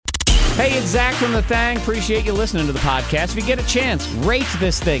Hey, it's Zach from The Thang. Appreciate you listening to the podcast. If you get a chance, rate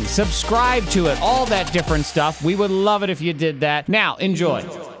this thing, subscribe to it, all that different stuff. We would love it if you did that. Now, enjoy.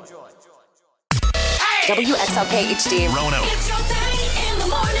 WXLK HD. Rono. It's your thing in the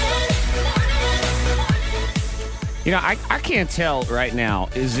morning. You know, I can't tell right now.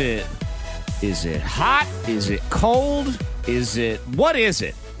 Is it hot? Is it cold? What is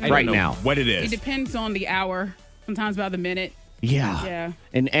it right now? What it It is. depends on the hour, sometimes by the minute. Yeah. Yeah.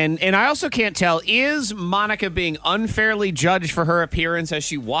 And I also can't tell, is Monica being unfairly judged for her appearance as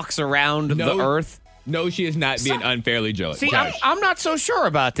she walks around the earth? No, she is not being unfairly judged. See, I'm not so sure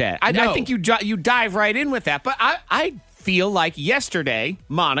about that. I think you dive right in with that, but I feel like yesterday,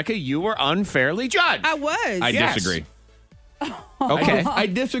 Monica, you were unfairly judged. I was. I Yes. disagree. Okay. I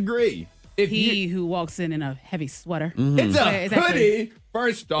disagree. If He who walks in a heavy sweater. it's a It's actually- hoodie.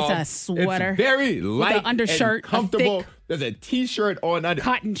 First off, a sweater It's very light an undershirt, and comfortable. a thick There's a T-shirt on under.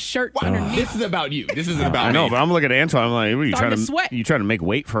 Cotton shirt What? underneath. This is about you. This isn't about I know, me. but I'm looking at Antoine. I'm like, what are you Starting trying to sweat. You trying to make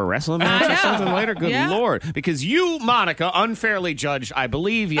weight for a wrestling match I or know. something later? Good Yeah. Lord. Because you, Monica, unfairly judged, I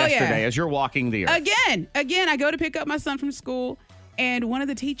believe, yesterday yeah. as you're walking the earth. Again, I go to pick up my son from school, and one of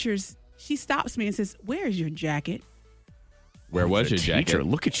the teachers, she stops me and says, "Where's your jacket?" Where was your jacket? Teacher,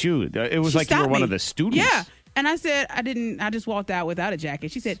 look at you. It was She like you were stopped one me. of the students. Yeah. And I said, I didn't. I just walked out without a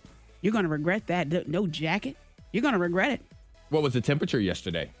jacket. She said, "You're going to regret that. No jacket. You're going to regret it." What was the temperature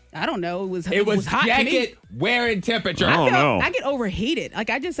yesterday? I don't know. It was hot to me. jacket wearing temperature. Oh, no. I get overheated. Like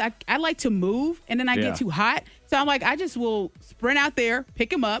I like to move, and then I Yeah. get too hot. So I'm like, I just will sprint out there,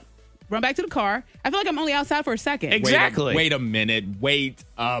 pick him up, run back to the car. I feel like I'm only outside for a second. Exactly. Wait a minute. Wait.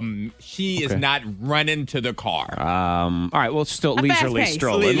 She is not running to the car. All right, well, still A fast leisurely pace.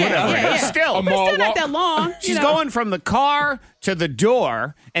 strolling, Yeah, whatever. yeah, it is. yeah. Still, A But mall still not walk. that long. she's going from the car to the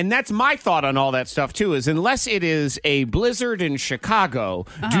door, and that's my thought on all that stuff too. Is unless it is a blizzard in Chicago,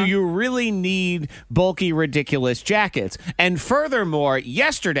 do you really need bulky, ridiculous jackets? And furthermore,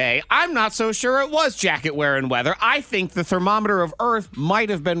 yesterday, I'm not so sure it was jacket wearing weather. I think the thermometer of Earth might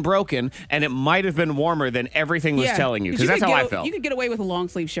have been broken, and it might have been warmer than everything was telling you. Because that's how I felt. You could get away with a long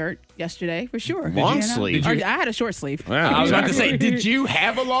sleeve shirt yesterday for sure. Long sleeve? Or I had a short sleeve. Yeah, I was about to exactly. say, did you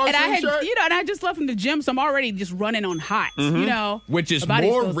have a long And I sleeve had, shirt? and I just left from the gym, so I'm already just running on hot. You know, Which is My body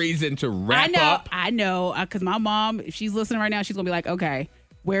more feels- reason to wrap up. I know, because my mom, if she's listening right now, she's gonna be like, "Okay,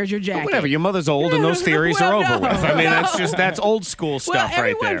 where's your jacket?" Whatever, your mother's old and those theories are Well, over no, with. I mean, no. that's old school stuff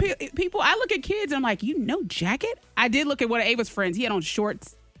right there. People, I look at kids and I'm like, jacket? I did look at one of Ava's friends. He had on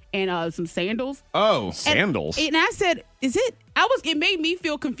shorts and some sandals. Oh. Sandals. And I said, it made me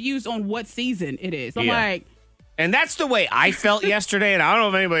feel confused on what season it is. I'm Yeah. like, And that's the way I felt yesterday, and I don't know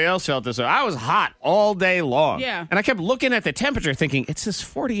if anybody else felt this way. I was hot all day long. Yeah. And I kept looking at the temperature thinking, it's just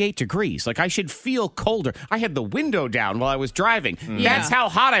 48 degrees. Like, I should feel colder. I had the window down while I was driving. Yeah. That's how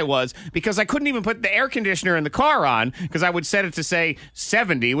hot I was because I couldn't even put the air conditioner in the car on because I would set it to, say,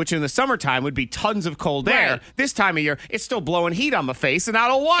 70, which in the summertime would be tons of cold air. Right. This time of year, it's still blowing heat on my face, and I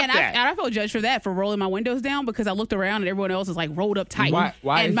don't want and that. I felt judged for that, for rolling my windows down because I looked around and everyone else is like rolled up tight.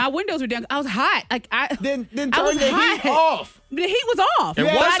 Why and is- my windows were down. I was hot. Like Then I turn was the hot. heat off. The heat was off. It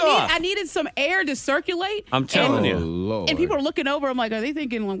But was off. I needed some air to circulate. I'm telling you. Lord. And people are looking over. I'm like, are they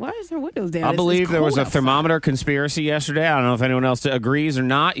thinking, like, why is their windows down? I It's believe there was cold a outside. thermometer conspiracy yesterday. I don't know if anyone else agrees or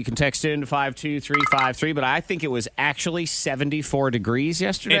not. You can text in to 52353, but I think it was actually 74 degrees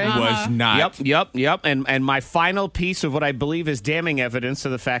yesterday. It was not. Yep. And my final piece of what I believe is damning evidence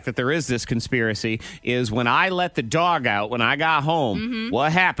of the fact that there is this conspiracy is when I let the dog out when I got home. Mm-hmm.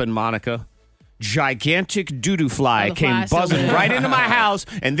 What happened, Monica? Gigantic doo-doo fly Oh, the came fly still buzzing there. right into my house,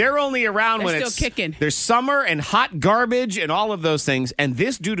 and they're only around They're when still it's kicking. There's summer and hot garbage and all of those things. And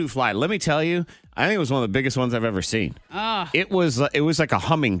this doo-doo fly, let me tell you, I think it was one of the biggest ones I've ever seen. It was like a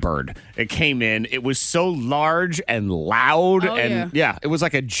hummingbird. It came in. It was so large and loud, Oh, and yeah. it was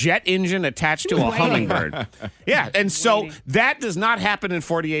like a jet engine attached to a Waiting. hummingbird. Yeah, and so Waiting. that does not happen in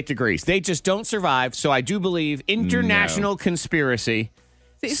 48 degrees. They just don't survive. So I do believe international conspiracy.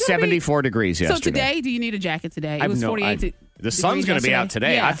 See, it's gonna be- 74 degrees yesterday. So today, do you need a jacket today? I It was have no 48. idea. The sun's going to be out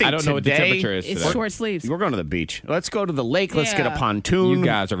today. Yeah. I think I don't know what the today- temperature is It's today. short sleeves. We're going to the beach. Let's go to the lake. Let's get a Yeah. pontoon. You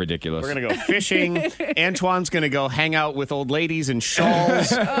guys are ridiculous. We're going to go fishing. Antoine's going to go hang out with old ladies in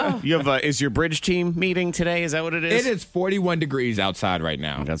shawls. You have is your bridge team meeting today? Is that what it is? It is 41 degrees outside right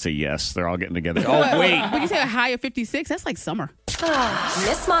now. That's a yes. They're all getting together. Oh, wait. But you say a high of 56? That's like summer.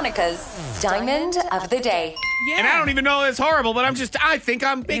 Miss Monica's Diamond of the Day. Yeah. And I don't even know it's horrible, but I think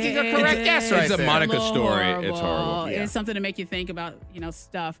I'm making a correct guess right It's a there. Monica story. It's horrible. It's something to make make you think about,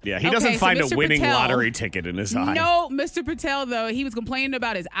 stuff. Yeah, he Okay, doesn't so find a Mr. winning Patel- lottery ticket in his eye. No, Mr. Patel, though, he was complaining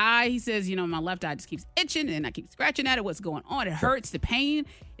about his eye. He says, my left eye just keeps itching and I keep scratching at it. What's going on? It hurts. The pain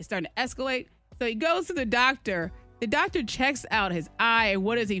is starting to escalate. So he goes to the doctor. The doctor checks out his eye. And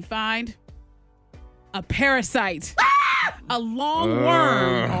what does he find? A parasite. A long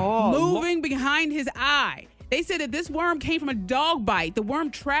worm moving behind his eye. They said that this worm came from a dog bite. The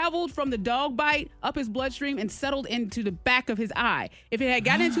worm traveled from the dog bite up his bloodstream and settled into the back of his eye. If it had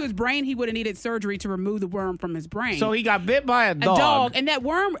gotten into his brain, he would have needed surgery to remove the worm from his brain. So he got bit by a dog. And that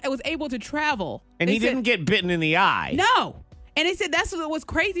worm was able to travel. And They he said- didn't get bitten in the eye. No. And they said that's what was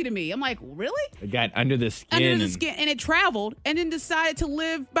crazy to me. I'm like, really? It got under the skin. Under the and- skin. And it traveled and then decided to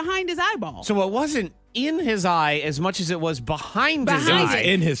live behind his eyeball. So it wasn't in his eye as much as it was behind his Behind eye. it.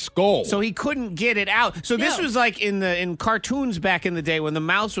 in his skull. So he couldn't get it out. So this No. was like in cartoons back in the day when the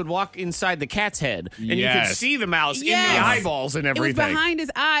mouse would walk inside the cat's head and you could Yes. see the mouse in the Yes. eyeballs and It was everything. behind his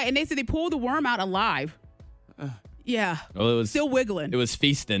eye. And they said they pulled the worm out alive. Yeah. Well, it was Still wiggling. It was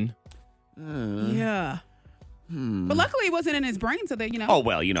feasting. Yeah. But luckily it wasn't in his brain, so that, Oh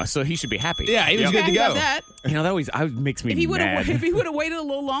well, so he should be happy. Yeah, he was Yep. good to Happy about go. that. That always makes me If he would mad. have waited a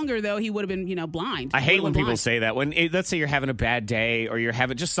little longer, though, he would have been, blind. I hate Would've when been people blind. say that. Let's say you're having a bad day or you're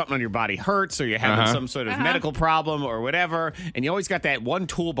having just something on your body hurts or you're having some sort of medical problem or whatever, and you always got that one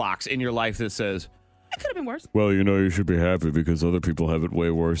toolbox in your life that says, It could have been worse. well, you should be happy because other people have it way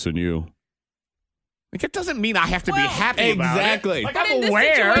worse than you. Like, it doesn't mean I have to be Well, happy about it. exactly. Like, But I'm in this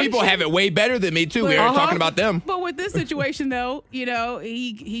aware. situation- People have it way better than me too. We But- were talking about them. But with this situation, though,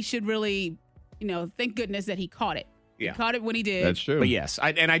 he should really, thank goodness that he caught it. Yeah. He caught it when he did. That's true. But yes,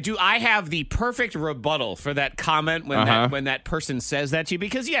 I have the perfect rebuttal for that comment when that person says that to you,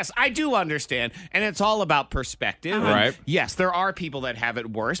 because yes, I do understand, and it's all about perspective. And Right. yes, there are people that have it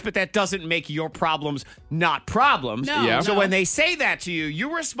worse, but that doesn't make your problems not problems. No, Yeah. So no. when they say that to you,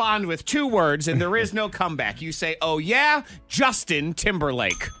 you respond with 2 words, and there is no comeback. You say, "Oh yeah, Justin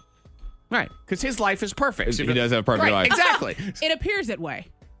Timberlake." Right, because his life is perfect. He does have a perfect Right, life. Exactly. It appears that way.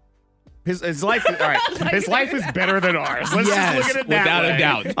 His life, all right. His life is better than ours. Let's just look at it that without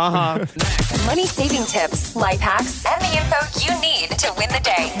way. a doubt. Money saving tips, life hacks, and the info you need to win the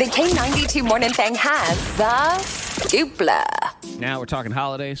day. The K92 Morning Thing has the dupla. Now we're talking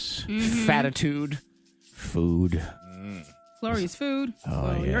holidays, fatitude, food, Glorious food.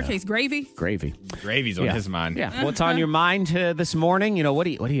 Oh, In your yeah. case, gravy. gravy. Gravy's on his mind. Yeah. What's on your mind this morning? What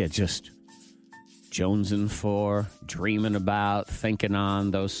are you just jonesing for, dreaming about, thinking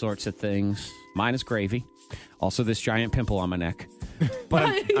on, those sorts of things? Mine is gravy. Also, this giant pimple on my neck.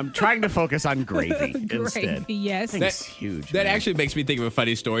 But I'm trying to focus on gravy instead. Gravy, yes. It's huge. That man. actually makes me think of a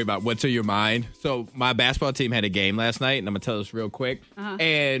funny story about what's on your mind. So my basketball team had a game last night, and I'm gonna tell this real quick.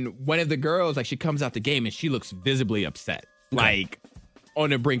 And one of the girls, she comes out the game and she looks visibly upset, like on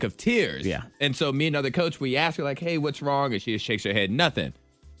the brink of tears. Yeah. And so me and another coach, we ask her like, "Hey, what's wrong?" And she just shakes her head, nothing.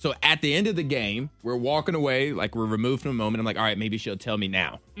 So at the end of the game, we're walking away, like we're removed from the moment. I'm like, all right, maybe she'll tell me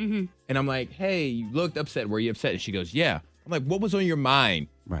now. And I'm like, hey, you looked upset. Were you upset? And she goes, yeah. I'm like, what was on your mind?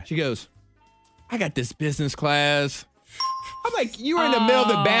 Right. She goes, I got this business class. I'm like, you were in the middle of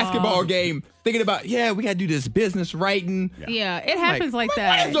the basketball game thinking about, we got to do this business writing. Yeah, it happens like What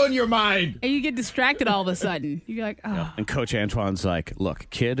that. is on your mind? And you get distracted all of a sudden. You're like, oh. And Coach Antoine's like, look,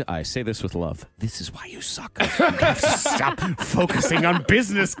 kid, I say this with love. This is why you suck. You have to stop focusing on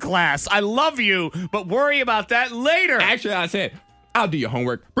business class. I love you, but worry about that later. Actually, I said, I'll do your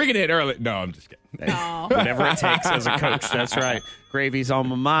homework. Bring it in early. No, I'm just kidding. Whatever it takes as a coach. That's right. Gravy's on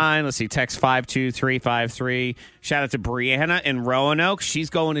my mind. Let's see. Text 52353. Shout out to Brianna in Roanoke. She's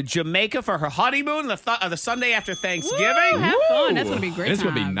going to Jamaica for her honeymoon the Sunday after Thanksgiving. Have fun. That's going to be a great. It's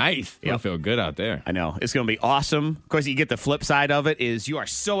going to be time. nice. It'll feel good out there. I know. It's going to be awesome. Of course, you get the flip side of it is you are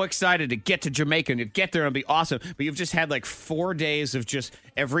so excited to get to Jamaica and you get there and it'll be awesome. But you've just had like 4 days of just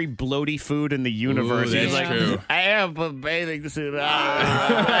every bloaty food in the universe. Ooh, that's You're like, true. I have a bathing suit.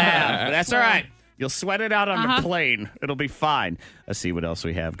 That's all right. You'll sweat it out on the plane. It'll be fine. Let's see what else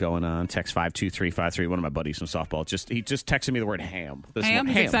we have going on. Text 52353. One of my buddies from softball he just texted me the word ham. This Ham?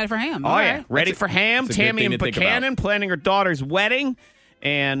 morning. He's excited for ham. Oh All yeah, right. ready for ham. that's a good Tammy thing and to think about. Buchanan planning her daughter's wedding.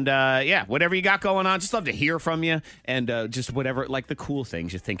 And whatever you got going on, just love to hear from you. And just whatever, like the cool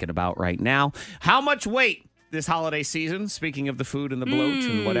things you're thinking about right now. How much weight this holiday season, speaking of the food and the bloat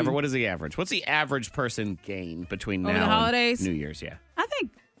and whatever, what is the average? What's the average person gain between Over now the holidays? and New Year's? Yeah. I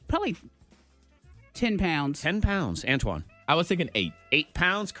think probably 10 pounds. 10 pounds. Antoine. I was thinking 8. 8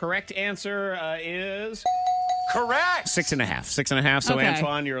 pounds. Correct answer is... Correct. 6.5. 6.5. So, Okay.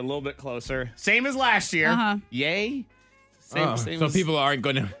 Antoine, you're a little bit closer. Same as last year. Uh-huh. Yay. So as- people aren't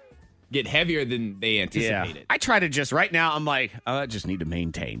going to get heavier than they anticipated. I try to just right now. I'm like, I just need to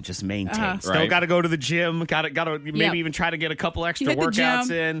maintain. Just maintain. Still Right. got to go to the gym. Got to maybe Yep. even try to get a couple extra hit the workouts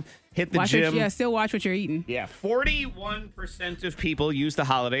gym. in. Hit the Watch gym. still watch what you're eating. Yeah, 41% of people use the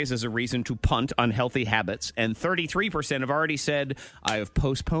holidays as a reason to punt on healthy habits, and 33% have already said, I have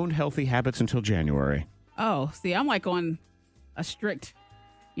postponed healthy habits until January. Oh, see, I'm like on a strict,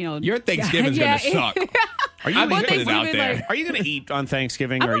 Your Thanksgiving's Yeah. going to suck. Are you I'm gonna just putting it out Thanksgiving, there. like- Are you going to eat on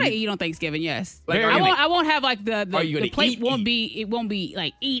Thanksgiving? I'm Are gonna you- eat on Thanksgiving. Yes, Like, are I you won't. gonna- I won't have like the Are you gonna plate eat, won't eat? be. It won't be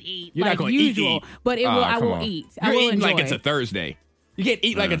like eat You're not like gonna usual. eat. But it Oh, will. I come will on. eat. You're I will eating enjoy. like it's a Thursday. You can't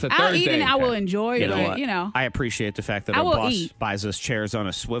eat like it's a Thursday. I'll eat and I will enjoy You it. know but, what? I appreciate the fact that I our will boss eat. buys us chairs on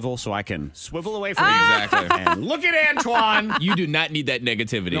a swivel so I can swivel away from Exactly. you. And look at Antoine. You do not need that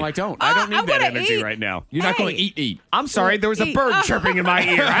negativity. No, I don't. I don't I'm need that gonna energy eat. right now. You're not going to Hey. eat. I'm sorry, there was a Eat. bird chirping in my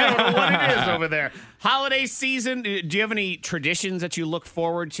ear. I don't know what it is over there. Holiday season, do you have any traditions that you look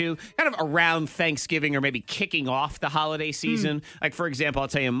forward to kind of around Thanksgiving or maybe kicking off the holiday season? Like, for example, I'll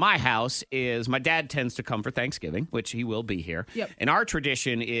tell you, my house is my dad tends to come for Thanksgiving, which he will be here. Yep. And our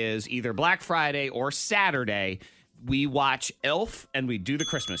tradition is either Black Friday or Saturday. We watch Elf and we do the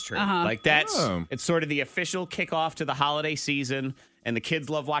Christmas tree. Like that's it's sort of the official kickoff to the holiday season. And the kids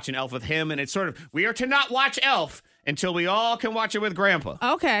love watching Elf with him. And it's sort of, we are to not watch Elf until we all can watch it with Grandpa.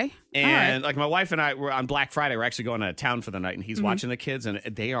 Okay. And like my wife and I were on Black Friday, we're actually going out of town for the night, and he's watching the kids, and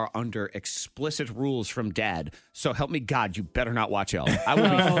they are under explicit rules from Dad. So help me God, you better not watch Elf. I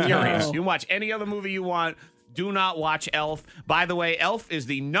will be furious. You can watch any other movie you want. Do not watch Elf. By the way, Elf is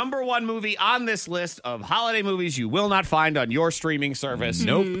the #1 movie on this list of holiday movies you will not find on your streaming service.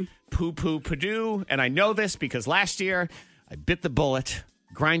 Nope. Poo poo Purdue. And I know this because last year I bit the bullet,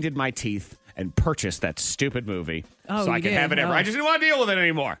 grinded my teeth, and purchased that stupid movie Oh, so I you could did? have it ever. Oh. I just didn't want to deal with it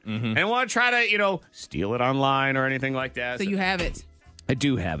anymore. I didn't want to try to, steal it online or anything like that. So you have it. I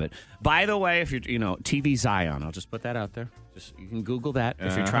do have it. By the way, if you're, TV Zion, I'll just put that out there. Just you can Google that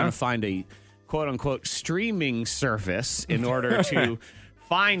if you're trying to find a quote unquote streaming service in order to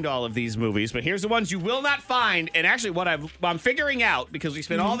find all of these movies. But here's the ones you will not find. And actually, what I'm figuring out, because we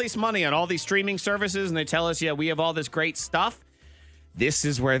spend all this money on all these streaming services, and they tell us, yeah, we have all this great stuff. This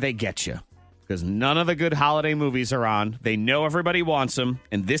is where they get you. Because none of the good holiday movies are on. They know everybody wants them,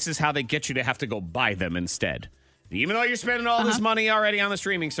 and this is how they get you to have to go buy them instead. Even though you're spending all this money already on the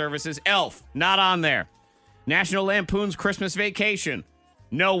streaming services, Elf, not on there. National Lampoon's Christmas Vacation,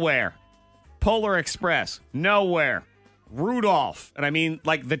 nowhere. Polar Express, nowhere. Rudolph, and I mean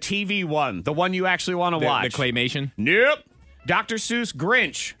like the TV one, the one you actually want to The watch. claymation. Nope. Dr. Seuss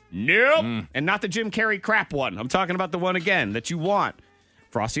Grinch. Nope. And not the Jim Carrey crap one. I'm talking about the one again that you want.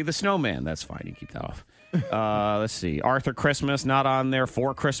 Frosty the Snowman. That's fine. You keep that off. Let's see. Arthur Christmas, not on there.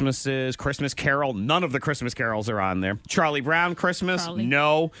 Four Christmases. Christmas Carol. None of the Christmas carols are on there. Charlie Brown Christmas. Charlie.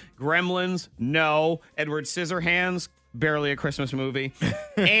 No. Gremlins. No. Edward Scissorhands. Barely a Christmas movie.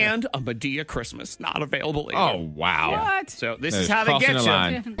 And a Medea Christmas. Not available either. Oh, wow. What? So this That is is how they crossing get the you.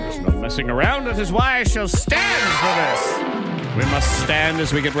 line. There's no messing around. That is why I shall stand for this. We must stand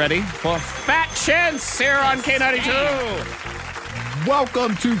as we get ready for Fat Chance here on K92.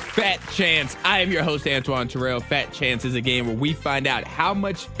 Welcome to Fat Chance. I am your host, Antoine Terrell. Fat Chance is a game where we find out how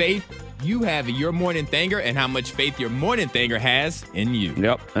much faith you have in your morning thanger and how much faith your morning thanger has in you.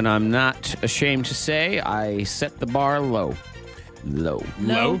 Yep, and I'm not ashamed to say I set the bar low. Low.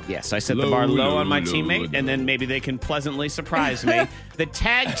 Low? Yes, I set the Low, bar low low, on my low, teammate, low. and then maybe they can pleasantly surprise me. The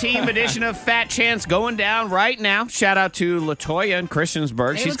tag team edition of Fat Chance going down right now. Shout out to LaToya in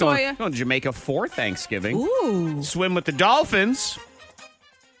Christiansburg. Hey, She's LaToya. going to Jamaica for Thanksgiving. Ooh. Swim with the dolphins.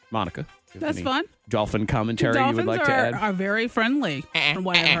 Monica. do you have That's any fun. Dolphin commentary you would Dolphins like to add? are very friendly, from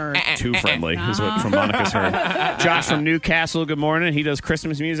what I've heard. Too friendly is what from Monica's heard. Josh from Newcastle, good morning. He does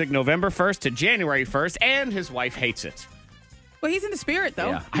Christmas music November 1st to January 1st, and his wife hates it. Well, he's in the spirit, though.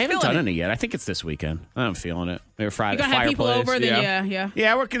 Yeah. He's I haven't feeling done any yet. I think it's this weekend. I'm feeling it. They're Friday. You're going to have people fireplace. over, then yeah.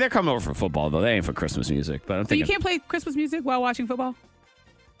 Yeah, they're coming over for football, though. They ain't for Christmas music. But I'm So you thinking, can't play Christmas music while watching football?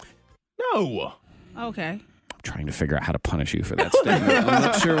 No. Okay. I'm trying to figure out how to punish you for that statement. I'm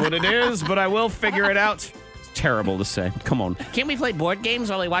not sure what it is, but I will figure it out. It's terrible to say. Come on. Can't we play board games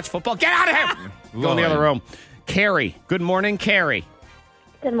while we watch football? Get out of here! Go in the other room. Carrie. Good morning, Carrie.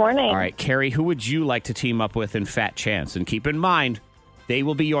 Good morning. All right, Carrie, who would you like to team up with in Fat Chance? And keep in mind, they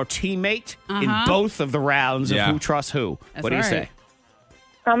will be your teammate in both of the rounds of Yeah. Who Trusts Who. That's What do you right. say?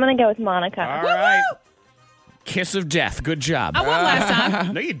 I'm going to go with Monica. All right. Kiss of death. Good job. I won last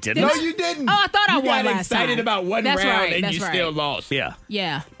time. No, you didn't. No, you didn't. Oh, I thought I you won got last excited time. about one That's round right, and that's you right. still lost. Yeah.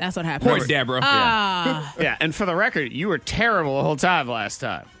 Yeah, that's what happened. Poor Deborah. Ah. Yeah, and for the record, you were terrible the whole time last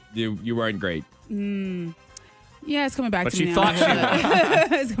time. You weren't great. Yeah, it's coming back But to she me. thought she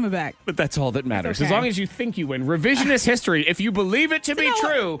It's coming back. But that's all that matters. okay. As long as you think you win. Revisionist history, if you believe it to be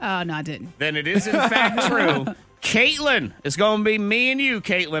true, Oh, no, I didn't. then it is in fact true. Caitlin, it's going to be me and you,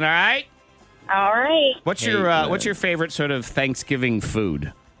 Caitlin, all right? All right. What's Caitlin. your favorite sort of Thanksgiving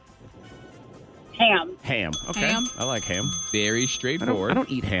food? Ham. Ham. Okay. Ham? I like ham. Very I straightforward. don't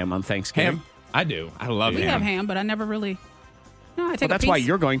eat ham on Thanksgiving. Ham. I do. I love We ham. have ham, but I never really. No, I take Well, a that's piece. why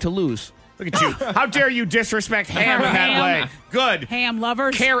you're going to lose. Look at you. How dare you disrespect ham in that Ham. way? Good. ham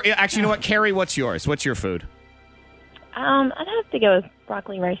lovers. Carrie, actually, you know what? Carrie, what's yours? What's your food? I'd have to go with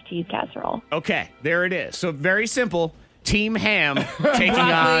broccoli rice cheese casserole. Okay, there it is. So very simple. Team ham taking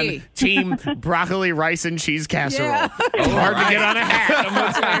Broccoli. on Team broccoli, rice, and cheese casserole. Yeah. It's hard to get on a hat. I'm going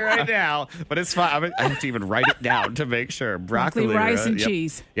to say right now, but it's fine. I have to even write it down to make sure. Broccoli, rice, and yep.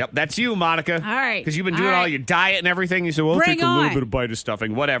 cheese. Yep, that's you, Monica. All right. Because you've been All doing all right. your diet and everything. You said, well, I'll Bring take a little on. bit of bite of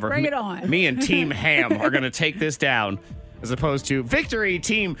stuffing, whatever. Bring it on. Me and Team ham are going to take this down as opposed to victory,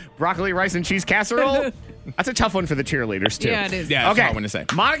 Team broccoli, rice, and cheese casserole. That's a tough one for the cheerleaders, too. Yeah, it is. Yeah, that's Okay. what I want to say.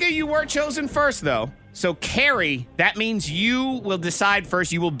 Monica, you were chosen first, though. So, Carrie, that means you will decide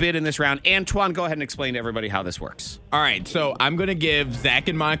first. You will bid in this round. Antoine, go ahead and explain to everybody how this works. All right, so I'm going to give Zach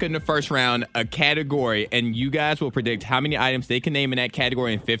and Monica in the first round a category, and you guys will predict how many items they can name in that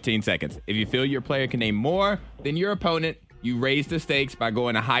category in 15 seconds. If you feel your player can name more than your opponent, you raise the stakes by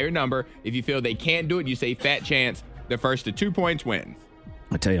going a higher number. If you feel they can't do it, you say fat chance. The first to 2 points wins.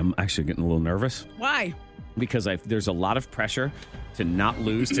 I tell you, I'm actually getting a little nervous Why? because there's a lot of pressure to not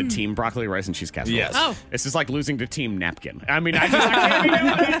lose to Team Broccoli, Rice, and Cheese Casserole. Yes. Oh. This is like losing to Team Napkin. I mean, I can't be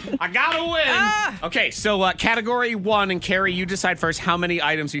doing it. I gotta win. Okay, so category 1, and Carrie, you decide first how many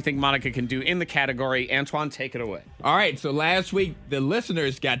items you think Monica can do in the category. Antoine, take it away. All right, so last week the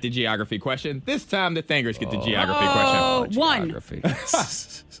listeners got the geography question. This time the Thangers get the geography question. One. Geography.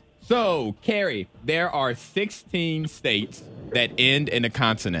 So, Carrie, there are 16 states that end in a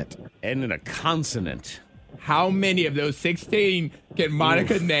consonant. And in a consonant. How many of those 16 can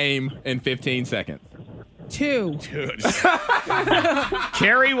Monica name in 15 seconds? 2.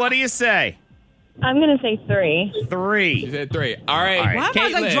 Carrie, what do you say? I'm going to say 3. 3. You said 3. All right. All right. Why am I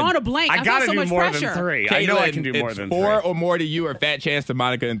like Caitlin. drawing a blank? I feel gotta so do much more pressure. than 3. I know I can do Caitlin, more it's than 4 3. or more to you or fat chance to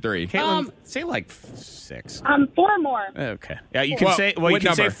Monica in 3. Caitlin, say like 6. 4 more. Okay. Yeah, you can Well, say. Well, you what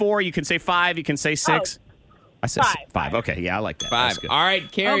can say number? 4. You can say 5. You can say 6. I said 5. 5. Okay. Yeah, I like that. 5. That's good. All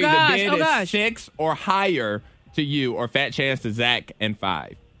right, Carrie, Oh, gosh. the bid Oh, is gosh. 6 or higher to you or fat chance to Zach and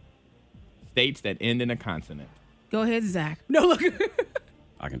 5. States that end in a consonant. Go ahead, Zach. No, look.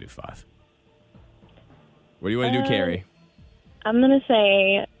 I can do 5. What do you want to do, Carrie? I'm going to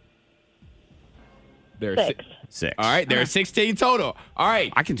say There are 6. 6. All right, there are 16 total. All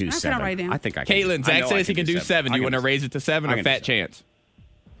right. I can do I 7. cannot write down. I think I can. Caitlin, I Zach know says he can do 7. I You can want to do raise it to 7 I or can fat do chance?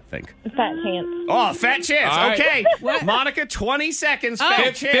 I think. Fat chance. Oh, fat chance. All right. Okay. What? Monica, 20 seconds. Oh.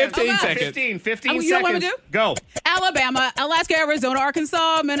 Fat chance. 15 seconds. 15 Oh, seconds. you know what I'm gonna do? Go. Alabama, Alaska, Arizona,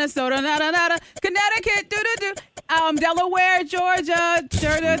 Arkansas, Minnesota, Connecticut, Delaware, Georgia,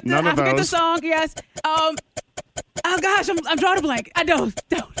 None I of forget the those. song. Yes. Oh gosh, I'm drawing a blank. I don't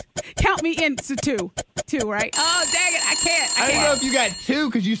count me in to 2, right? Oh dang it, I can't. I don't know if you got 2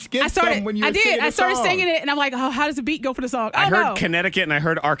 because you skipped I started. some when you were I did. singing the I started song. singing it, and I'm like, oh, how does the beat go for the song? Oh I heard no. Connecticut and I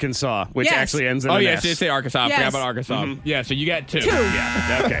heard Arkansas, which Yes. actually ends in Oh, an yeah, S. she did say Arkansas. I Yes. forgot about Arkansas. Yeah, so you got 2.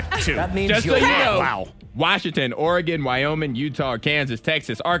 Yeah. Okay. 2. That means Just so you're you know, Wow. Washington, Oregon, Wyoming, Utah, Kansas,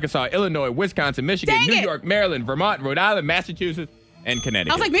 Texas, Arkansas, Illinois, Wisconsin, Michigan, Dang New it. York, Maryland, Vermont, Rhode Island, Massachusetts, and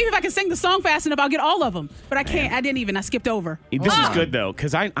Connecticut. I was like, maybe if I can sing the song fast enough, I'll get all of them. But I can't. I didn't even. I skipped over. This is good, though,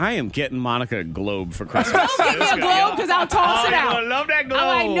 because I am getting Monica a globe for Christmas. Don't give me a globe because I'll toss it out. I love that globe. Oh,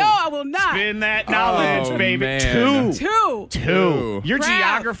 I know I will not. Spin that knowledge, Oh, baby. man. 2. 2. Your Proud.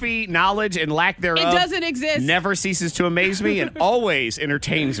 geography, knowledge, and lack thereof It doesn't exist. never ceases to amaze me and always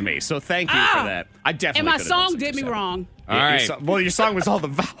entertains me. So thank you for that. I definitely And my could've done song 6 or did me 7. wrong. All Your right. well, your song was all the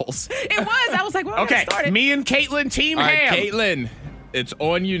vowels. It was. I was like, well, Okay, started. me and Caitlin, Team All right, Ham. Caitlin, it's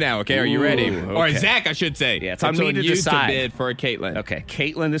on you now. Okay, are you ready? Ooh, Or okay. Zach, I should say. Yeah, it's on me to you decide. to bid for Caitlin. Okay,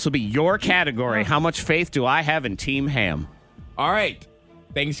 Caitlin, this will be your category. How much faith do I have in Team Ham? All right.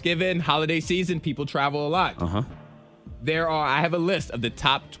 Thanksgiving, holiday season, people travel a lot. Uh-huh. I have a list of the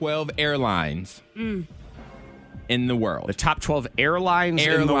top 12 airlines in the world. The top 12 airlines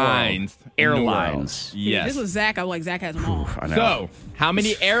in the world. Airlines. in the world. Airlines. Yes. This was Zach. I was like, Zach has them all. I know. So, how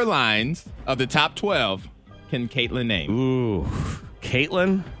many airlines of the top 12 can Caitlin name? Ooh.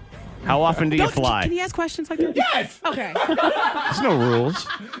 Caitlin, how often do you fly? Can he ask questions like that? Yes! Okay. There's no rules.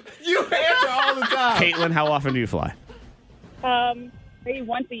 You answer all the time. Caitlin, how often do you fly? Maybe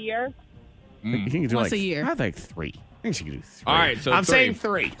once a year. You can do Once like, a year. I think 3. think she can do 3. All right, so I'm three. saying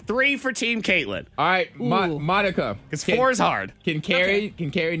 3. 3 for Team Caitlin. All right, Ooh. Monica. Because 4 is hard. Can Carrie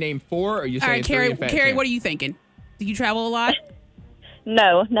name 4? Or are you All saying right, 3 Carrie. and Fat Carrie, Chance? what are you thinking? Do you travel a lot?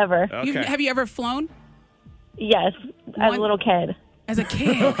 No, never. Okay. Have you ever flown Yes, as One- a little kid. as a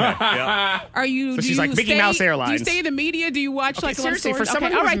kid? Yeah. Are you? So do she's you like Mickey stay- Mouse Do you Airlines. stay in the media? Do you watch Okay, like a lot of seriously, for stories?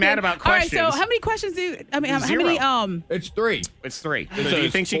 someone Okay, who's all right, mad then. about All right, questions- so how many questions do? I mean, how 0. many? It's 3. It's 3. So So do you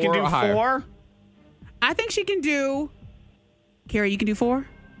it's think she can 4 do or higher. 4? I think she can do. Carrie, you can do 4.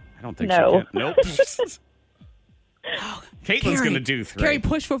 I don't think No. she can. Nope. Caitlin's Carrie, going to do 3. Carrie,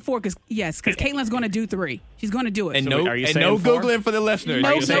 push for 4 because Caitlin's going to do 3. She's going to do it. And So no, are you and saying no 4? Googling for the listeners. no,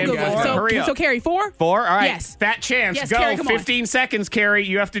 Are you no saying Google. four? So, Hurry up. so Carrie, 4. 4? All right. Yes. Fat chance. Yes, Go. Carrie, come on. 15 seconds, Carrie.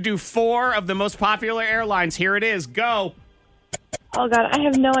 You have to do 4 of the most popular airlines. Here it is. Go. Oh, God, I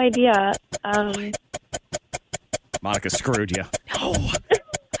have no idea. Monica screwed you.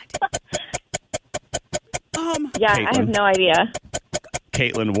 Yeah, Caitlin. I have no idea.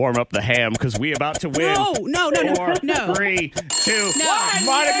 Caitlin, warm up the ham because we about to win. No. 4, No. 3, 2, No. 1.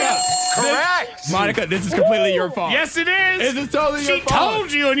 Monica. Correct. Monica, this is completely your fault. Yes, it is. This is totally She your fault.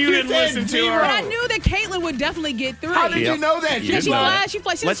 told you and you She didn't said listen to 0. her. But I knew that Caitlin would definitely get 3. How did Yep. you know that? Yeah, She well,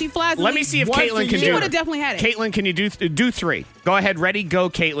 flies. She flies. Let me see if Once Caitlin a can year. do Would have definitely had it. Caitlin, can you do 3? Go ahead. Ready? Go,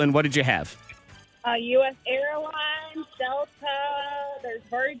 Caitlin. What did you have? U.S. Airlines, Delta, there's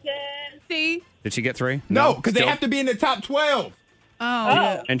Virgin. See? Did she get 3? No, because they Still? have to be in the top 12.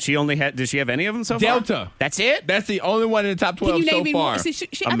 Oh. And she only had. Did she have any of them so far? Delta. That's it. That's the only one in the top Can 12 you name so me far. more? See, I think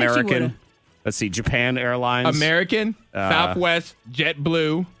she would've. American. Let's see. Japan Airlines. American, Southwest,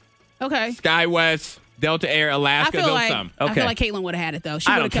 JetBlue, Okay. SkyWest, Delta Air, I Alaska, feel those like some. I Okay. feel like Caitlin would have had it though. She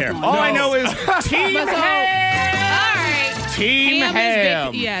I would don't have care. kept All on. I know is Team But so- Ham. All right. Team Ham is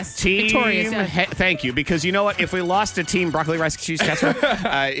Ham. yes. Team Victorious, yes. Thank you. Because you know what? If we lost to Team Broccoli Rice Cheese Casserole, That's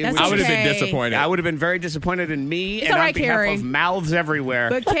I would have okay. been disappointed. I would have been very disappointed in me It's and all on right, behalf Carrie. of mouths everywhere.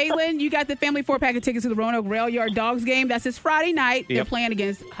 But Caitlin, you got the family 4-pack of tickets to the Roanoke Rail Yard Dogs game. That's this Friday night. They're Yep. playing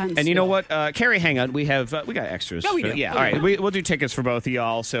against Huntsville. And you know what, Carrie, hang on. We got extras. Yeah, we do. Yeah, We all do. right. We'll do tickets for both of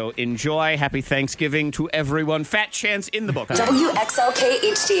y'all. So enjoy. Happy Thanksgiving to everyone. Fat chance in the book. WXLK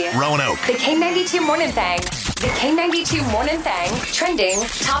HD. Roanoke. The K92 Morning Thang. The K92 Morning Thang. Trending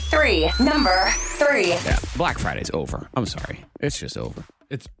top 3. Number 3. Yeah, Black Friday's over. I'm sorry. It's just over.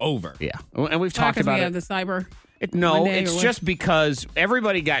 It's over. Yeah. And we've Talk talked about we it. have the cyber. No, Monday it's or what? just because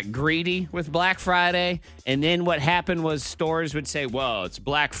everybody got greedy with Black Friday. And then what happened was stores would say, well, it's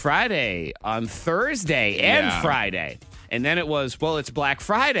Black Friday on Thursday and Yeah. Friday. And then it was, well, it's Black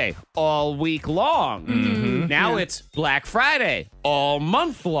Friday all week long. Now it's Black Friday all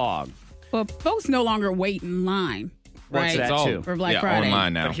month long. Well, folks no longer wait in line. What's Right. that It's all too? For Black yeah, Friday.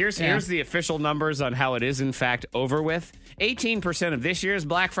 online now. But here's Yeah. the official numbers on how it is, in fact, over with. 18% of this year's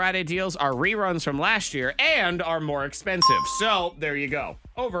Black Friday deals are reruns from last year and are more expensive. So there you go.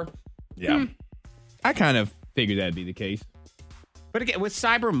 Over. Yeah. I kind of figured that'd be the case. But again, with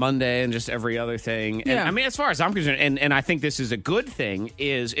Cyber Monday and just every other thing, and Yeah. I mean, as far as I'm concerned, and I think this is a good thing,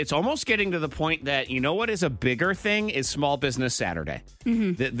 is it's almost getting to the point that, you know what is a bigger thing is Small Business Saturday.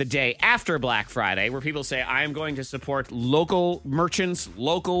 The day after Black Friday, where people say, I am going to support local merchants,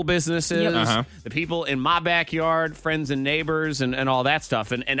 local businesses, Yep. Uh-huh. the people in my backyard, friends and neighbors, and all that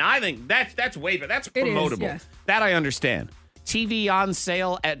stuff. And I think that's way, but that's It is, promotable. yes. That I understand. TV on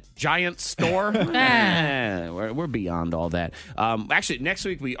sale at Giant Store. We're beyond all that. Actually, next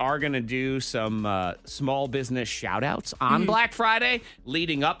week we are going to do some small business shout outs on Black Friday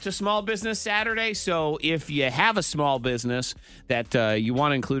leading up to Small Business Saturday. So if you have a small business that you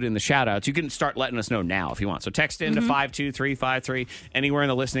want to include in the shout outs, you can start letting us know now if you want. So text in to 52353 anywhere in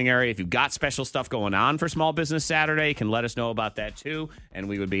the listening area. If you've got special stuff going on for Small Business Saturday, you can let us know about that too. And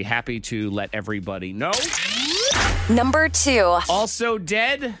we would be happy to let everybody know. Number 2. Also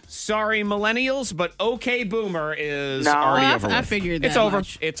dead. Sorry, millennials, but OK Boomer is already Well, over. I with. figured It's that over.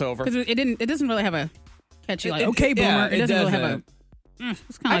 much. It's over. Because it doesn't really have a catchy like It- okay boomer. yeah, it it doesn't really have a. doesn't.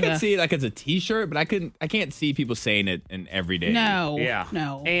 It's kind I of could like see it like as a T-shirt, but I can't see people saying it in everyday. no. Yeah.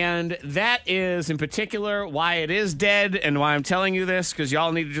 No. And that is in particular why it is dead and why I'm telling you this, because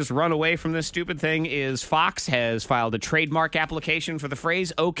y'all need to just run away from this stupid thing, is Fox has filed a trademark application for the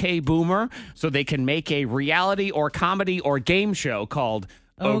phrase OK Boomer so they can make a reality or comedy or game show called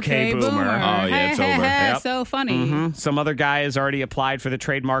OK Boomer. Oh, yeah, it's over. Yep. So funny. Some other guy has already applied for the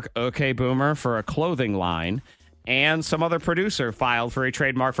trademark OK Boomer for a clothing line. And some other producer filed for a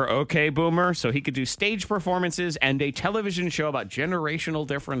trademark for OK Boomer so he could do stage performances and a television show about generational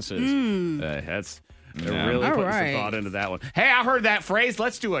differences. That's they're really All putting right. some thought into that one. Hey, I heard that phrase.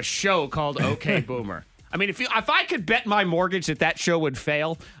 Let's do a show called OK Boomer. I mean, if I could bet my mortgage that show would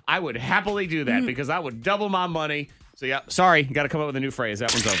fail, I would happily do that because I would double my money. So, yeah, sorry. Got to come up with a new phrase.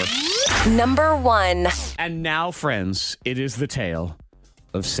 That one's over. Number 1. And now, friends, it is the tale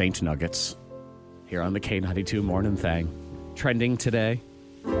of Saint Nuggets here on the K92 Morning Thang. Trending today.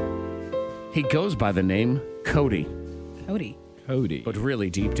 He goes by the name Cody. Cody. But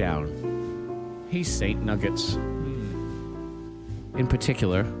really deep down, he's Saint Nuggets. In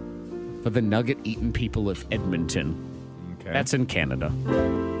particular, for the nugget-eating people of Edmonton. Okay. That's in Canada.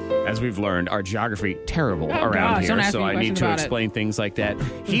 As we've learned, our geography terrible around gosh, don't here, ask so me I need questions to about it. explain things like that.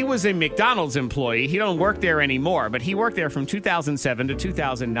 He was a McDonald's employee. He don't work there anymore, but he worked there from 2007 to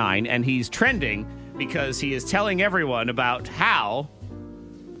 2009, and he's trending because he is telling everyone about how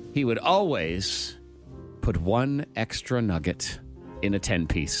he would always put one extra nugget in a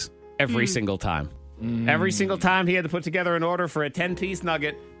 10-piece every single time. Every single time he had to put together an order for a 10-piece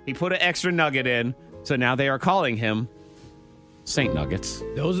nugget, he put an extra nugget in. So now they are calling him Saint Nuggets.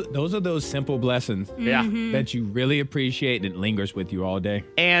 Those are those simple blessings Yeah. that you really appreciate and it lingers with you all day.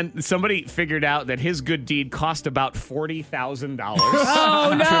 And somebody figured out that his good deed cost about $40,000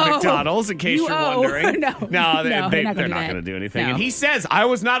 Oh, no. to McDonald's, in case You you're owe. wondering. No, they're they're not not gonna do going that. to do anything. No. And he says, I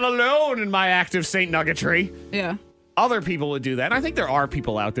was not alone in my act of Saint Nuggetry. Yeah. Other people would do that. And I think there are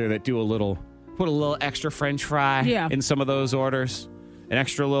people out there that do put a little extra French fry in some of those orders, an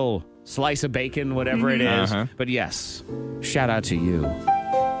extra little slice of bacon, whatever it is. Uh-huh. But yes, shout out to you,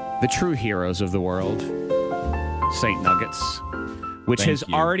 the true heroes of the world, Saint Nuggets, which Thank has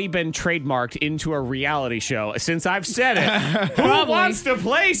you. already been trademarked into a reality show. Since I've said it, who Probably. wants to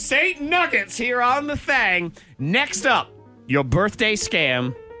play Saint Nuggets here on the Thang? Next up, your birthday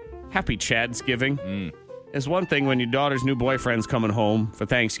scam. Happy Chadsgiving. It's one thing when your daughter's new boyfriend's coming home for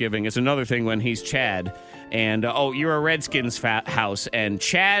Thanksgiving. It's another thing when he's Chad. And, you're a Redskins house. And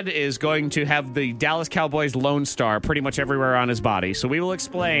Chad is going to have the Dallas Cowboys Lone Star pretty much everywhere on his body. So we will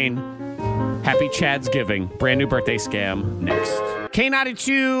explain Happy Chadsgiving. Brand new birthday scam next.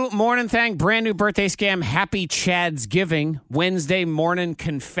 K92 Morning Thang. Brand new birthday scam. Happy Chadsgiving. Wednesday morning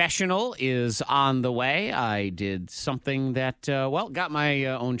confessional is on the way. I did something that, got my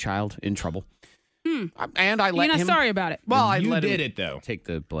own child in trouble. And I let You're not him. sorry about it. Well, I You let did him it, though. take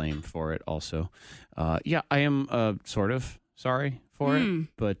the blame for it also. I am sort of sorry for it,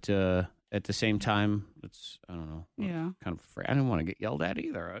 but at the same time, I don't know. Yeah. Kind of afraid. I didn't want to get yelled at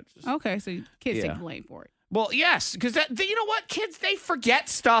either. I just, Okay, so kids Yeah. take blame for it. Well, yes, because you know what? Kids, they forget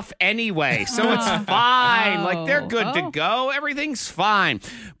stuff anyway, so it's fine. Like, they're good to go. Everything's fine.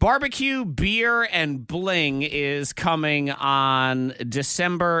 Barbecue, beer, and bling is coming on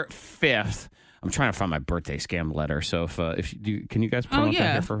December 5th. I'm trying to find my birthday scam letter. So if you can you guys promote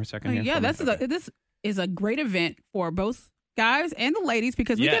that here for a second? here Yeah, for me? this is a great event for both guys and the ladies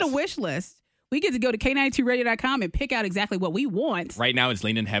because we get a Yes. wish list. We get to go to K92radio.com and pick out exactly what we want. Right now, it's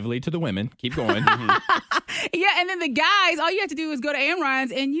leaning heavily to the women. Keep going. Yeah, and then the guys, all you have to do is go to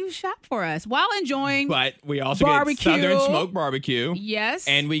Amrines and you shop for us while enjoying. But we also Barbecue. get Southern Smoked Barbecue. Yes.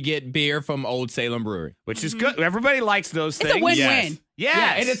 And we get beer from Old Salem Brewery. Which is good. Everybody likes those It's a things. win-win. Yes.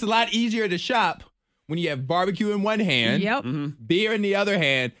 Yeah, and it's a lot easier to shop when you have barbecue in one hand, Yep. beer in the other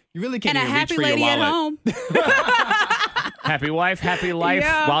hand. You really can't And a even reach happy for your lady at wallet. home. Happy wife, happy life,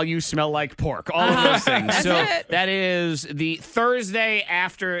 Yeah. while you smell like pork. All of those things. That's So it. that is the Thursday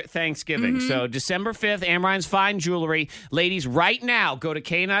after Thanksgiving. So December 5th, Amrine's Fine Jewelry. Ladies, right now, go to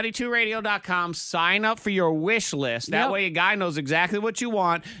K92radio.com, sign up for your wish list. That Yep. way a guy knows exactly what you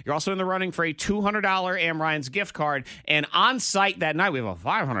want. You're also in the running for a $200 Amrine's gift card. And on site that night, we have a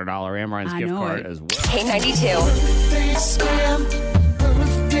 $500 Amrine's I gift know card it. as well. K92.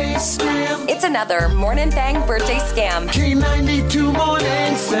 It's another Morning Thang birthday scam.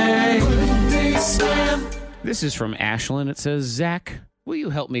 This is from Ashlyn. It says, Zach, will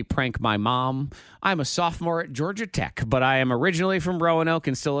you help me prank my mom? I'm a sophomore at Georgia Tech, but I am originally from Roanoke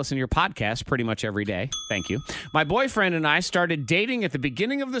and still listen to your podcast pretty much every day. Thank you. My boyfriend and I started dating at the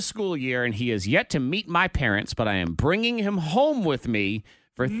beginning of the school year, and he has yet to meet my parents, but I am bringing him home with me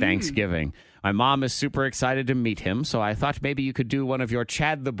for Thanksgiving. My mom is super excited to meet him, so I thought maybe you could do one of your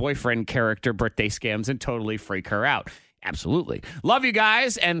Chad the Boyfriend character birthday scams and totally freak her out. Absolutely. Love you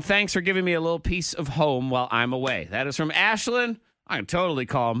guys, and thanks for giving me a little piece of home while I'm away. That is from Ashlyn. I can totally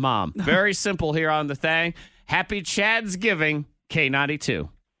call Mom. Very simple here on the thing. Happy Chadsgiving, K92.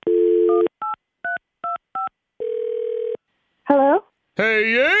 Hello?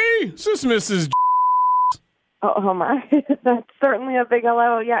 Hey, is this Mrs. Oh my. That's certainly a big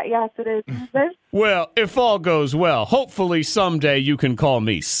hello. Yeah, yes, it is. Who's this? Well, if all goes well, hopefully someday you can call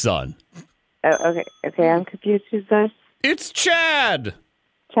me son. Oh, okay, I'm confused. Who's this? It's Chad.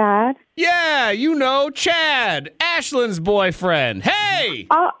 Chad? Yeah, you know, Chad, Ashlyn's boyfriend. Hey!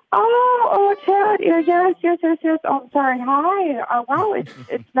 Chad. Yes. Oh, I'm sorry. Hi. Wow, it's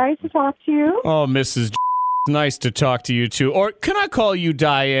nice to talk to you. Oh, Mrs. Nice to talk to you, too. Or can I call you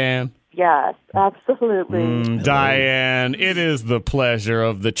Diane? Yes, absolutely. Diane, it is the pleasure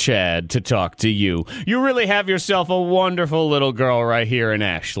of the Chad to talk to you. You really have yourself a wonderful little girl right here in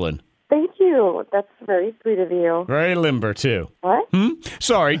Ashland. Thank you. That's very sweet of you. Very limber, too. What?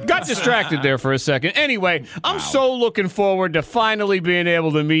 Sorry, got distracted there for a second. Anyway, I'm so looking forward to finally being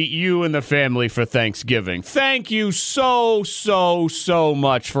able to meet you and the family for Thanksgiving. Thank you so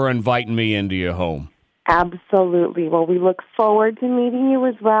much for inviting me into your home. Absolutely. Well, we look forward to meeting you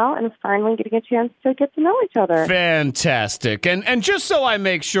as well and finally getting a chance to get to know each other. Fantastic. And just so I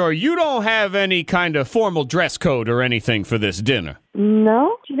make sure, you don't have any kind of formal dress code or anything for this dinner?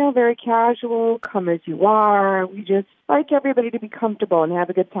 No, very casual, come as you are. We just like everybody to be comfortable and have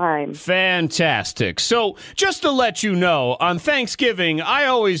a good time. Fantastic. So, just to let you know, on Thanksgiving, I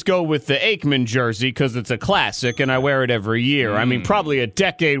always go with the Aikman jersey because it's a classic and I wear it every year. I mean, probably a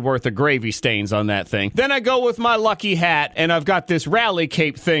decade worth of gravy stains on that thing. Then I go with my lucky hat and I've got this rally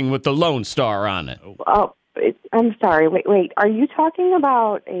cape thing with the Lone Star on it. Oh, I'm sorry. Wait. Are you talking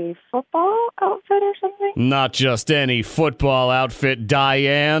about a football outfit or something? Not just any football outfit,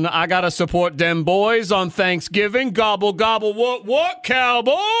 Diane. I gotta support them boys on Thanksgiving. Gobble, gobble, what,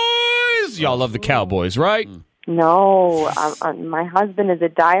 Cowboys? Y'all love the Cowboys, right? No, my husband is a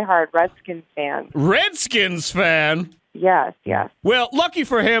diehard Redskins fan. Redskins fan? Yes. Well, lucky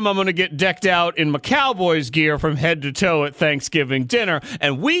for him, I'm going to get decked out in my Cowboys gear from head to toe at Thanksgiving dinner,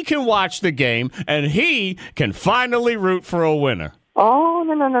 and we can watch the game, and he can finally root for a winner. Oh,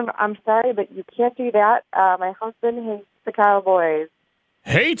 no. I'm sorry, but you can't do that. My husband hates the Cowboys.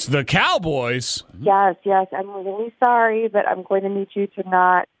 Hates the Cowboys? Yes. I'm really sorry, but I'm going to need you to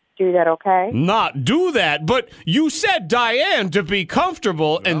not do that, okay? Not do that, but you said, Diane, to be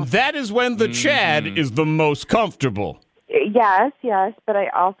comfortable, and that is when the Chad is the most comfortable. Yes, but I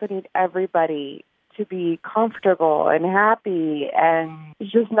also need everybody to be comfortable and happy, and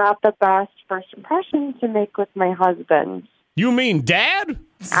it's just not the best first impression to make with my husband. You mean Dad?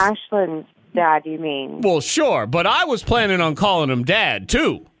 Ashlyn's dad, you mean? Well, sure, but I was planning on calling him Dad,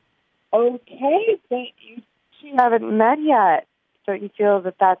 too. Okay, but you haven't met yet. Don't you feel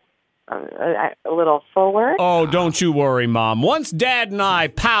that that's a little forward? Oh, don't you worry, Mom. Once Dad and I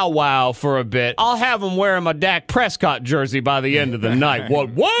powwow for a bit, I'll have him wearing my Dak Prescott jersey by the end of the night. What?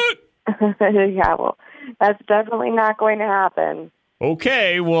 Yeah, well, that's definitely not going to happen.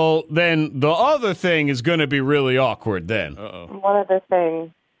 Okay, well, then the other thing is going to be really awkward then. What other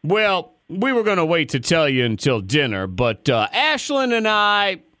thing? Well, we were going to wait to tell you until dinner, but Ashlyn and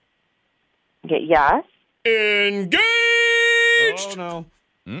I... Yes? Engaged! Oh, no.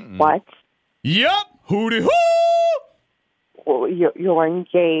 What? Yup. Hooty-hoo! Well, you're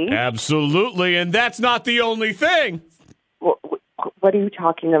engaged? Absolutely, and that's not the only thing. What are you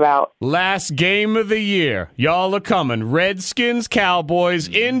talking about? Last game of the year. Y'all are coming. Redskins, Cowboys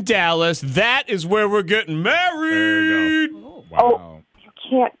in Dallas. That is where we're getting married. There you go. Wow. Oh, you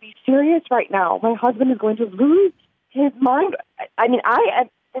can't be serious right now. My husband is going to lose his mind. I mean,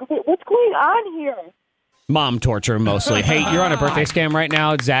 what's going on here? Mom torture mostly. Hey, you're on a birthday scam right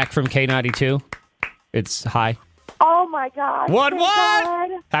now. It's Zach from K92. It's hi. Oh, my gosh. What?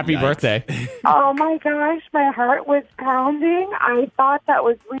 God. Happy birthday. Oh, my gosh. My heart was pounding. I thought that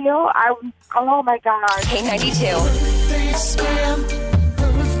was real. Oh, my gosh. K92.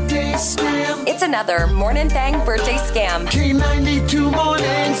 It's another Morning Thang birthday scam. K92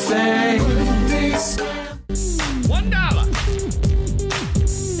 Morning Thang.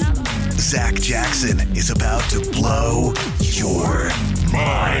 $1. Zach Jackson is about to blow your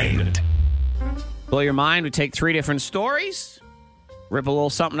mind. Blow your mind. We take 3 different stories, rip a little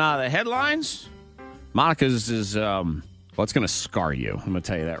something out of the headlines. Monica's is, it's going to scar you. I'm going to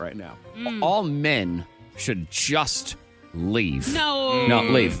tell you that right now. All men should just leave. No. No,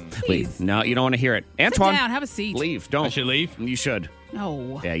 leave. Please. Leave. No, you don't want to hear it. Antoine. Sit down. Have a seat. Leave. Don't. I should leave? You should.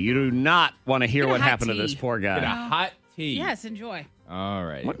 No. Yeah, you do not want to hear Get a what hot happened to tea. this poor Get a guy. hot tea. Yes, enjoy. All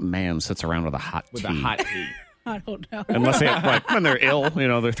right. What man sits around with a hot With tea? a hot tea. I don't know. Unless they, like, when they're ill,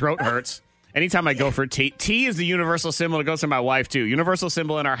 their throat hurts. Anytime I go for tea is the universal symbol. It goes to my wife, too. Universal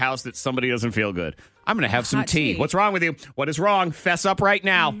symbol in our house that somebody doesn't feel good. I'm going to have some Hot tea. tea. What's wrong with you? What is wrong? Fess up right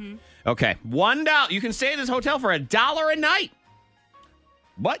now. Okay, $1. You can stay at this hotel for $1 a night.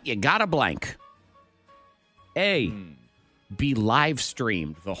 But you got to blank. A, be live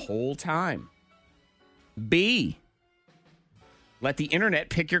streamed the whole time. B, let the internet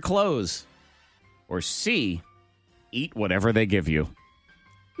pick your clothes. Or C, eat whatever they give you.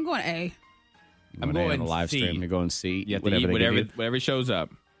 I'm going A. I'm going going on the live C. stream. You're going C. You have to eat whatever shows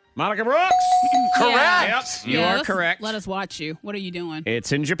up. Monica Brooks. Correct. Yep, you Yeah, are let's- correct. Let us watch you. What are you doing?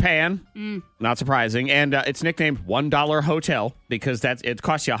 It's in Japan. Not surprising. And it's nicknamed $1 Hotel because it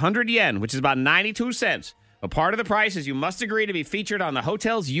costs you 100 yen, which is about 92 cents. A part of the price is you must agree to be featured on the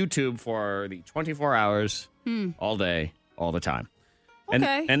hotel's YouTube for the 24 hours, all day, all the time.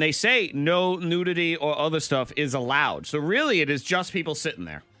 Okay. And they say no nudity or other stuff is allowed. So really, it is just people sitting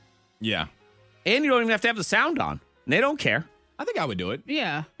there. Yeah. And you don't even have to have the sound on. And they don't care. I think I would do it.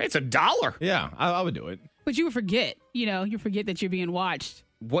 Yeah. It's $1. Yeah, I would do it. But you would forget. You forget that you're being watched.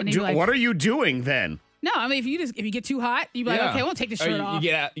 What And you'd be like- what are you doing then? No, I mean, if you get too hot, you'd be like, okay, I won't take the Or shirt you off.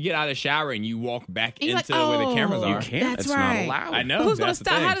 get out of the shower and you walk back And you're into like, where the cameras oh, are. You can't. That's it's right. not allowed. I know. But who's going to that's the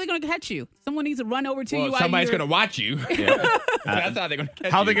stop? thing. How are they going to catch you? Someone needs to run over to Well, you. somebody's going to watch you. That's how they're going to catch you.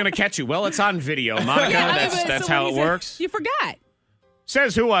 How are they going to catch you? Well, it's on video, Monica. Yeah, I mean, but that's someone how it needs to- works. You forgot.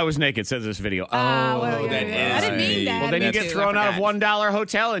 Says who I was naked, says this video. Well, that I is didn't mean me. that. Well, then you That's get too, thrown I out of forgot. $1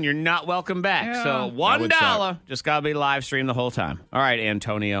 hotel and you're not welcome back. Yeah. So That would $1 suck. just got to be live streamed the whole time. All right,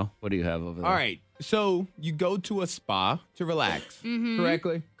 Antonio, what do you have over there? All right. So you go to a spa to relax.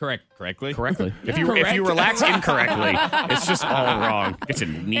 Correctly? Correctly? Correctly. If you Correct. relax incorrectly, it's just all wrong. Get your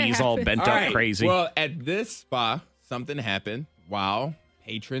knees all bent All up right. crazy. Well, at this spa, something happened while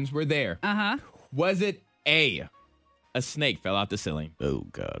patrons were there. Uh-huh. Was it A, a snake fell out the ceiling? Oh,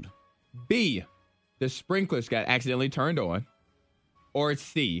 God. B, the sprinklers got accidentally turned on? Or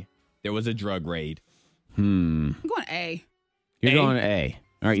C, there was a drug raid? I'm going A. You're A? going A.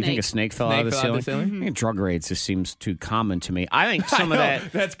 All right, you think a Snake. snake fell out of the Snake fell out ceiling? the ceiling? I think drug raids just seems too common to me. I think some of I know.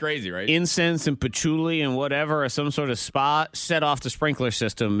 that That's crazy, right? incense and patchouli and whatever, or some sort of spa set off the sprinkler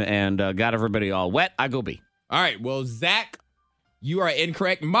system and got everybody all wet. I go B. All right. Well, Zach, you are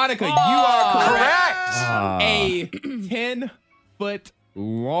incorrect. Monica, you are correct. A 10-foot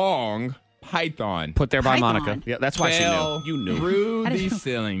long python Put there by Python. Monica. Yeah, that's why she fell knew. You knew. through I the didn't know.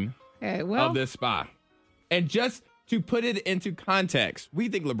 ceiling Okay, well, of this spa. And just to put it into context, we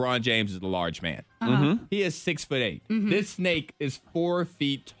think LeBron James is a large man. He is 6'8". This snake is 4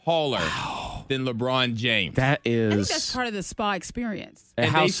 feet taller than LeBron James. That I think is that's part of the spa experience. And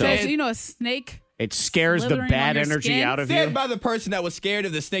how they so? said- So, a snake. It scares the slithering bad on your energy skin? out of Said you. by the person that was scared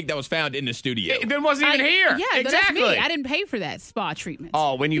of the snake that was found in the studio. It wasn't even here. Yeah, exactly. that's me. I didn't pay for that spa treatment.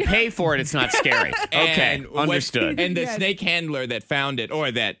 Oh, when you pay for it, it's not scary. Okay, And what- understood. And the Yes. snake handler that found it,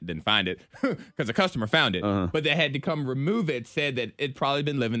 or that didn't find it, because the customer found it, but they had to come remove it, said that it'd probably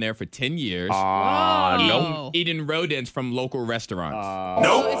been living there for 10 years, Oh. eating rodents from local restaurants.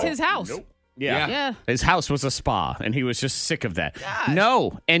 Oh, it's his house. Yeah. Yeah. His house was a spa, and he was just sick of that.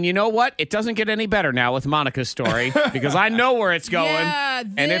 No. And you know what? It doesn't get any better now with Monica's story because I know where it's going. Yeah,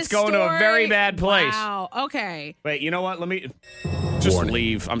 and it's this going to a very story- bad place. Wow. Okay. Wait, you know what? Let me just Warning.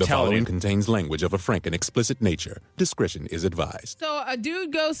 leave. I'm the telling following you. contains language of a frank and explicit nature. Discretion is advised. So a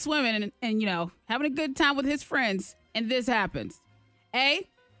dude goes swimming and having a good time with his friends, and this happens. A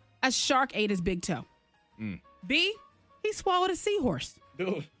shark ate his big toe. B, he swallowed a seahorse.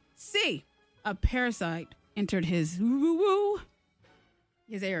 C, a parasite entered his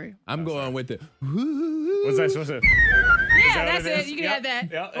his area. I'm going with it. Was I supposed to? Yeah, that that's what it it. is? You can Yep. have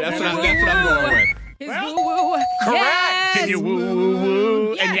that. Yep. That's what I'm going with. His Well, woo woo. Yes. Can you woo, woo,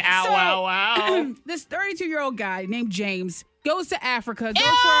 woo, and you Yeah, ow, so- ow, ow? This 32-year-old guy named James goes to Africa, goes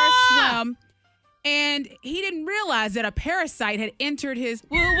for a swim, and he didn't realize that a parasite had entered his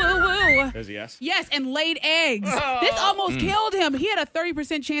woo woo woo. There's a yes. Yes, and laid eggs. This almost killed him. He had a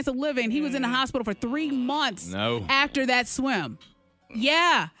 30% chance of living. He was in the hospital for 3 months No. after that swim.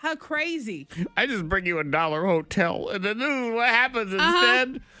 Yeah, how crazy. I just bring you $1 hotel, and then what happens Uh-huh.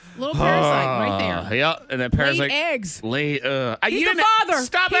 instead? Little parasite right there. Yeah, and that Laid parasite eggs. Lay. He's you the didn't- father.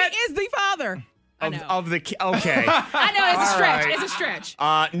 Stop he it. is the father. I know. Of the okay. I know, it's a All stretch. right. It's a stretch.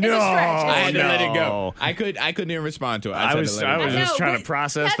 No, It's a stretch. I had to let it no. go. I couldn't even respond to it. I was I just know, trying to but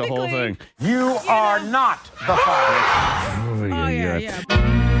process the whole thing. technically- You are not the father. Oh, yeah.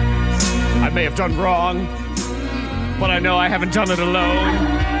 I may have done wrong, but I know I haven't done it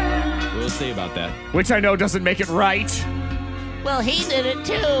alone, We'll see about that. which I know doesn't make it right. Well, he did it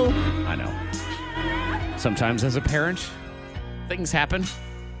too. I know. Sometimes as a parent, things happen.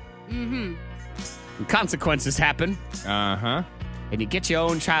 And consequences happen, Uh-huh. and you get your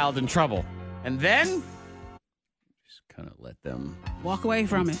own child in trouble. And then, just kind of let them, Walk away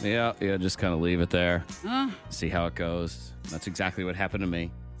from it. yeah, just kind of leave it there. Uh, See how it goes. That's exactly what happened to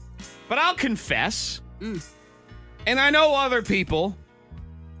me. But I'll confess, and I know other people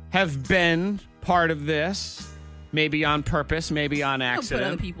have been part of this, maybe on purpose, maybe on don't put accident.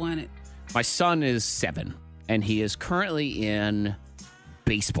 other people in it. My son is 7, and he is currently in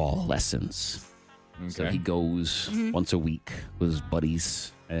baseball lessons. So he goes once a week with his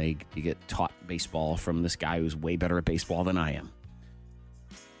buddies. And you get taught baseball from this guy who's way better at baseball than I am.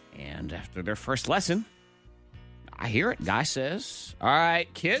 And after their first lesson, I hear it. Guy says, all right,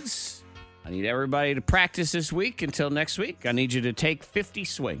 kids, I need everybody to practice this week until next week. I need you to take 50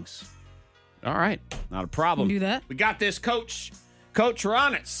 swings. All right, not a problem. Do that. We got this, Coach. Coach, we're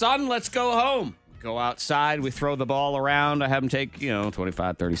on it. Son, let's go home. Go outside. We throw the ball around. I have them take,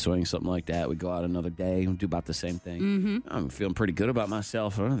 25, 30 swings, something like that. We go out another day and do about the same thing. I'm feeling pretty good about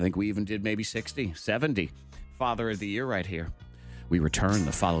myself. I think we even did maybe 60, 70. Father of the year right here. We return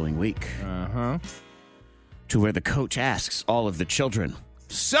the following week to where the coach asks all of the children,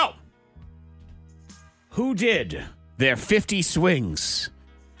 so, who did their 50 swings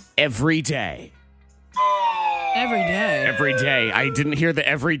every day? Every day. Every day. I didn't hear the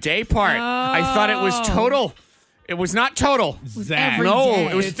every day part. I thought it was total. It was not total. Zach.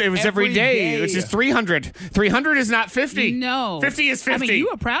 It was every day. Which is 300. 300 is not 50. No. 50 is 50. I mean, you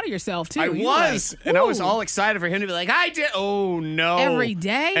were proud of yourself, too. I You was. like, and I was woo. all excited for him to be like, I did. Oh, no. Every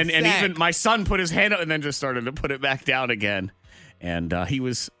day? And Zach. even my son put his hand up and then just started to put it back down again. And he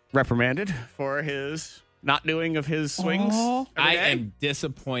was reprimanded for his not doing of his swings. I am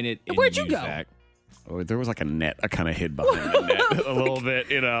disappointed in Where'd you go? Zach. Oh, there was like a net. I kind of hid behind the net a little bit,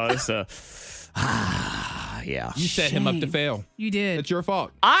 So, yeah. You set him up to fail. You did. It's your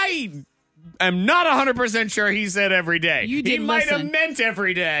fault. I am not 100% sure he said every day. You He didn't might have listen. meant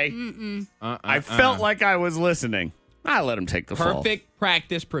every day. I felt like I was listening. I let him take the fall. Perfect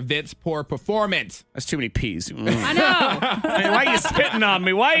practice prevents poor performance. That's too many P's. I know. Hey, why are you spitting on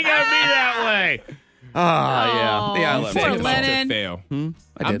me? Why you gotta be that way? Yeah. Yeah, I You let set him him take the up fall. to Lennon. fail.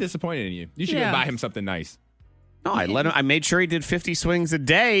 I I'm did. disappointed in you. You should Yeah. go buy him something nice. No, I made sure he did 50 swings a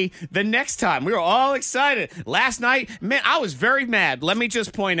day the next time. We were all excited. Last night, man, I was very mad. Let me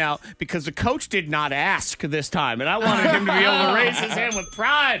just point out, because the coach did not ask this time, and I wanted him to be able to raise his hand with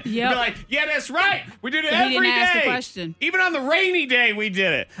pride. Yep. Be like, yeah, that's right. We did it But he every didn't ask the day. question. Even on the rainy day, we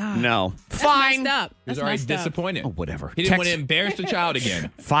did it. No. That's Fine. messed up. He was That's already messed up. disappointed. Oh, whatever. He didn't want to embarrass the child again.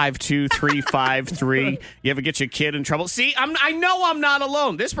 52353. You ever get your kid in trouble? See, I know I'm not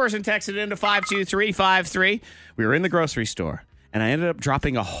alone. This person texted into 52353. We were in the grocery store, and I ended up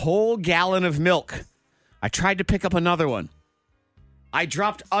dropping a whole gallon of milk. I tried to pick up another one. I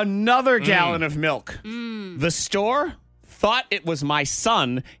dropped another gallon of milk. The store thought it was my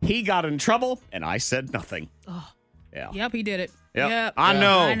son. He got in trouble, and I said nothing. Yeah. Yep, he did it. Yep. I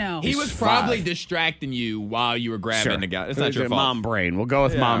know. I know. He was probably distracting you while you were grabbing the guy. It's not your fault. Mom brain. We'll go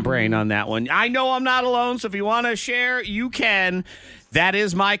with mom brain on that one. I know I'm not alone, so if you want to share, you can. That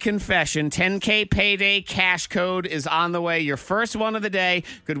is my confession. 10K payday cash code is on the way. Your first one of the day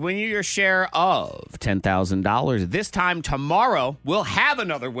could win you your share of $10,000. This time tomorrow, we'll have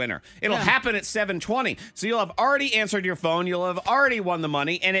another winner. It'll happen at 7:20. So you'll have already answered your phone. You'll have already won the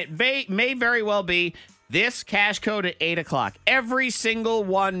money, and it may very well be this cash code at 8 o'clock. Every single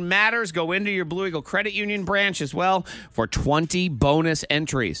one matters. Go into your Blue Eagle Credit Union branch as well for 20 bonus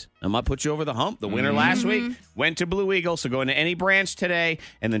entries. I might put you over the hump. The winner last week went to Blue Eagle, so go into any branch today,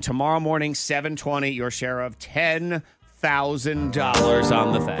 and then tomorrow morning, 7:20, your share of $10,000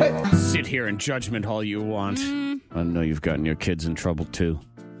 on the thing. Sit here in judgment all you want. I know you've gotten your kids in trouble, too.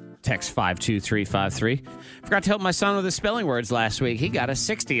 Text 52353. Forgot to help my son with his spelling words last week. He got a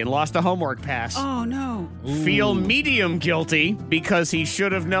 60 and lost a homework pass. Oh, no. Feel medium guilty because he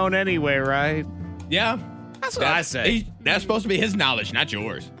should have known anyway, right? Yeah. That's what I say. That's supposed to be his knowledge, not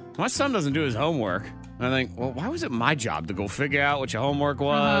yours. My son doesn't do his homework. I think, well, why was it my job to go figure out what your homework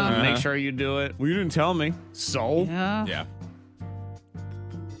was and make sure you do it? Well, you didn't tell me. So? Yeah.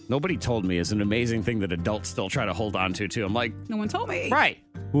 Nobody told me is an amazing thing that adults still try to hold on to, too. I'm like, No one told me. right.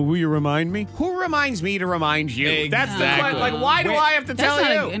 Well, will you remind me? Who reminds me to remind you? Exactly. That's the question. Like, why do I have to That's tell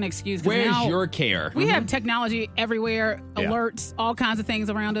not you? an excuse. 'cause Where's now your care? We have technology everywhere, Yeah. alerts, all kinds of things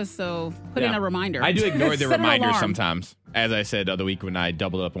around us. So put in a reminder. I do ignore the Set an reminder alarm. sometimes. As I said the other week when I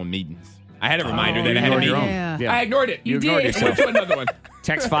doubled up on meetings. I had a reminder that you I had a ignored meeting. your own. Yeah. I ignored it. You ignored did. I went to another one.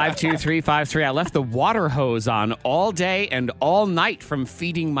 Text 52353. I left the water hose on all day and all night from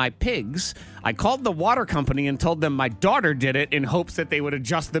feeding my pigs. I called the water company and told them my daughter did it in hopes that they would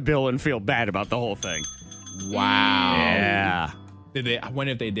adjust the bill and feel bad about the whole thing. Wow. Yeah. I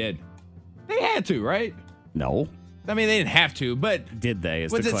wonder if they did. They had to, right? No. I mean, they didn't have to, but Did they?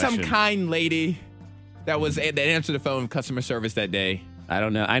 Is was the it question. some kind lady that answered the phone customer service that day? I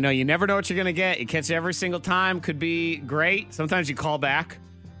don't know. I know you never know what you're going to get. You catch it every single time. Could be great. Sometimes you call back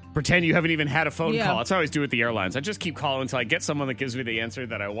Pretend you haven't even had a phone Yeah. call. That's what I always do with the airlines. I just keep calling until I get someone that gives me the answer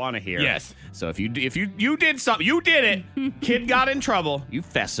that I want to hear. Yes. So if you did something, you did it. Kid got in trouble. You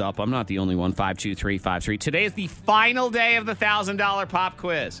fess up. I'm not the only one. 52353. Today is the final day of the $1,000 pop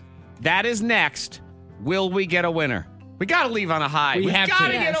quiz. That is next. Will we get a winner? We got to leave on a high. We have got to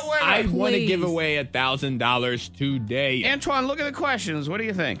to. get a winner. I want to Please. give away $1,000 today. Antoine, look at the questions. What do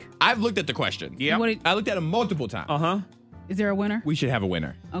you think? I've looked at the question. Yep. What did- I looked at them multiple times. Uh-huh. Is there a winner? We should have a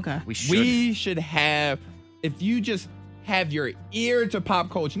winner. Okay. We should. We should have, if you just have your ear to pop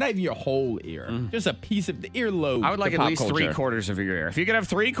culture, not even your whole ear, just a piece of the earlobe. I would like to at pop least culture. 3/4 of your ear. If you could have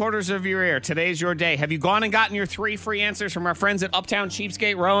 3/4 of your ear, today's your day. Have you gone and gotten your 3 free answers from our friends at Uptown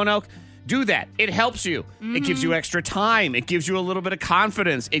Cheapskate Roanoke? Do that. It helps you. It gives you extra time. It gives you a little bit of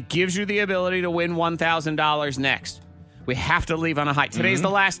confidence. It gives you the ability to win $1,000 next. We have to leave on a high. Today's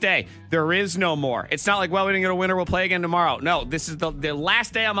the last day. There is no more. It's not like, well, we didn't get a winner. We'll play again tomorrow. No, this is the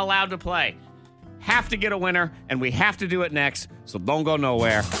last day I'm allowed to play. Have to get a winner, and we have to do it next, so don't go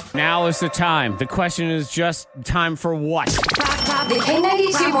nowhere. Now is the time. The question is just time for what? The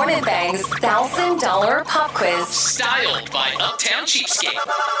K92 Morning Thang's $1,000 pop quiz. Styled by Uptown Cheapskate.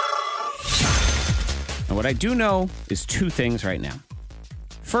 And what I do know is 2 things right now.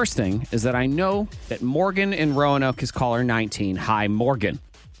 First thing is that I know that Morgan in Roanoke is caller 19. Hi, Morgan.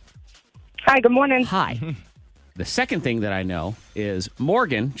 Hi, good morning. Hi. The second thing that I know is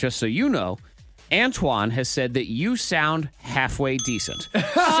Morgan, just so you know, Antoine has said that you sound halfway decent.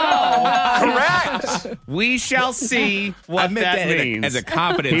 Correct. We shall see what I meant that that means. as a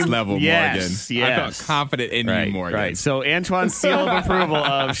confidence level, Yes, Morgan. I felt yes. confident in you, Morgan. Right. So Antoine's seal of approval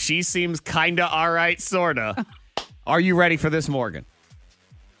of she seems kinda all right, sorta. Are you ready for this, Morgan?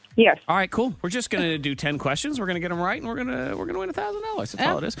 Yes. All right, cool. We're just gonna do 10 questions. We're gonna get them right, and we're gonna win $1,000. That's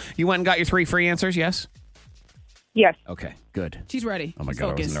all it is. You went and got your 3 free answers. Yes. Yes. Okay. Good. She's ready. Oh my She's God,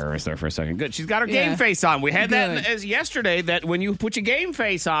 I was focused. nervous there for a second. Good. She's got her Yeah. game face on. We had that Good. as yesterday. That when you put your game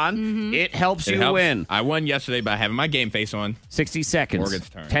face on, it helps It you helps. win. I won yesterday by having my game face on. 60 seconds. Morgan's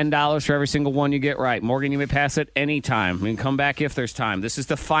turn. $10 for every single one you get right. Morgan, you may pass it anytime. We can come back if there's time. This is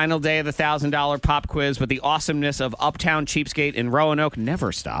the final day of the $1,000 pop quiz, but the awesomeness of Uptown Cheapskate in Roanoke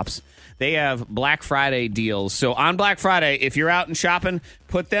never stops. They have Black Friday deals. So on Black Friday, if you're out and shopping,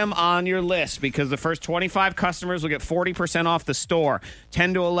 put them on your list because the first 25 customers will get 40% off the store.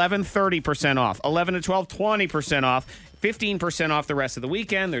 10 to 11, 30% off. 11 to 12, 20% off. 15% off the rest of the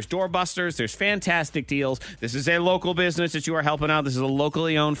weekend. There's doorbusters. There's fantastic deals. This is a local business that you are helping out. This is a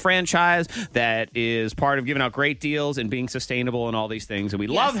locally owned franchise that is part of giving out great deals and being sustainable and all these things. And we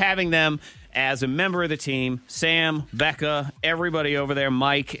love having them as a member of the team. Sam, Becca, everybody over there,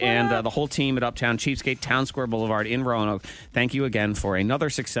 Mike, and the whole team at Uptown Cheapskate, Town Square Boulevard in Roanoke. Thank you again for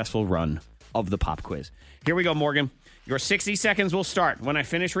another successful run of the pop quiz. Here we go, Morgan. Your 60 seconds will start when I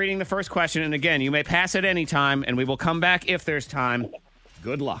finish reading the first question. And again, you may pass at any time, and we will come back if there's time.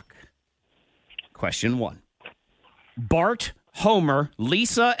 Good luck. Question 1. Bart, Homer,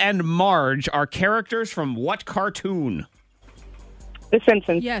 Lisa, and Marge are characters from what cartoon? The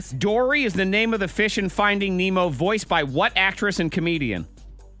Simpsons. Yes. Dory is the name of the fish in Finding Nemo, voiced by what actress and comedian?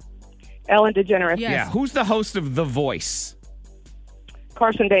 Ellen DeGeneres. Yes. Yeah. Who's the host of The Voice?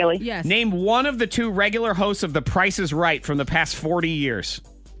 Carson Daly. Yes. Name one of the 2 regular hosts of The Price is Right from the past 40 years.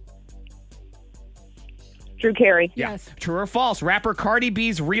 Drew Carey. Yes. True or false? Rapper Cardi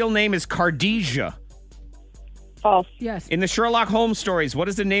B's real name is Cardesia. False. Yes. In the Sherlock Holmes stories, what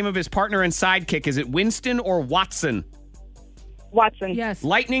is the name of his partner and sidekick? Is it Winston or Watson? Watson. Yes.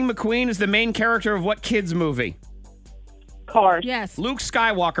 Lightning McQueen is the main character of what kids movie? Cars. Yes. Luke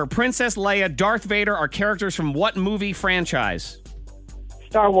Skywalker, Princess Leia, Darth Vader are characters from what movie franchise?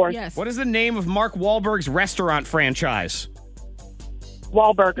 Star Wars. Yes. What is the name of Mark Wahlberg's restaurant franchise?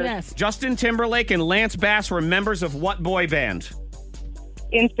 Wahlburgers. Yes. Justin Timberlake and Lance Bass were members of what boy band?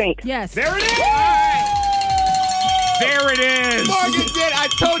 Instinct. Yes. There it is! There it is! Morgan did. I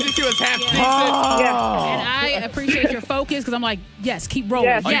told you she was half decent. Yes. And I appreciate your focus because I'm like, yes, keep rolling.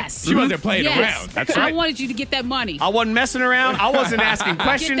 Yes. Yes. She wasn't playing Yes. around. That's I right. wanted you to get that money. I wasn't messing around. I wasn't asking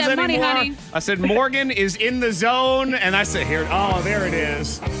questions that money, anymore. honey. I said, Morgan is in the zone. And I said, here, oh, there it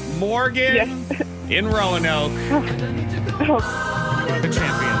is. Morgan Yes. in Roanoke. The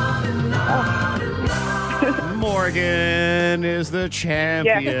champion. Morgan is the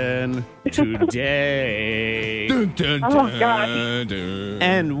champion today. Dun, dun, Oh, dun, gosh. dun.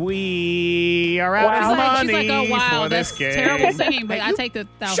 And we are out Wow. of She's money like, oh, wow, for this that's game. terrible singing, but I take the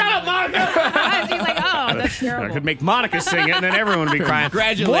 $1,000. Shut up, Monica! She's like, oh, that's I terrible. could make Monica sing it, and then everyone would be crying.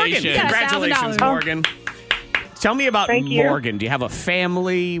 Congratulations. Morgan, Yeah, congratulations, $1,000. Morgan. Tell me about Thank you. Morgan. Do you have a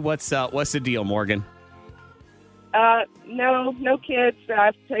family? What's the deal, Morgan? No kids.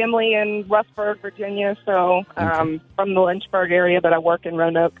 Family in Westburg, Virginia. So from the Lynchburg area, but I work in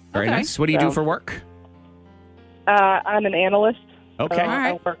Roanoke. Very nice. What do you do for work? I'm an analyst. Okay. So All right.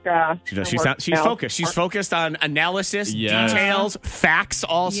 I work, She's focused. She's focused on analysis, details, facts,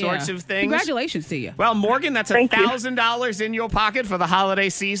 all sorts of things. Congratulations to you. Well, Morgan, that's $1,000 in your pocket for the holiday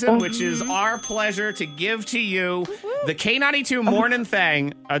season, which is our pleasure to give to you. The K92 Morning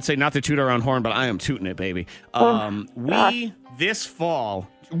Thing. I'd say not to toot our own horn, but I am tooting it, baby. This fall,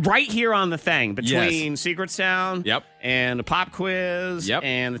 right here on the thing, between Secret Sound and the pop quiz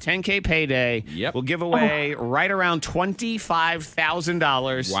and the 10K payday, we'll give away right around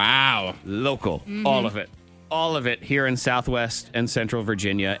 $25,000. Wow. Local. All of it. All of it here in Southwest and Central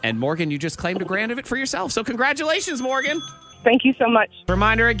Virginia. And Morgan, you just claimed $1 grand of it for yourself. So congratulations, Morgan. Thank you so much.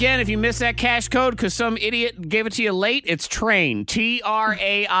 Reminder again, if you missed that cash code because some idiot gave it to you late, it's TRAIN.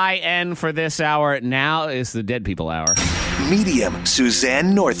 TRAIN for this hour. Now is the Dead People Hour. Medium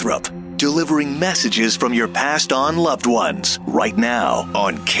Suzanne Northrup, delivering messages from your passed on loved ones right now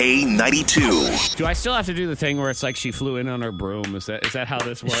on K92. Do I still have to do the thing where it's like she flew in on her broom? Is that how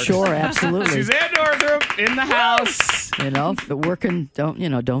this works? Sure, absolutely. Suzanne Northrup in the house. If it working,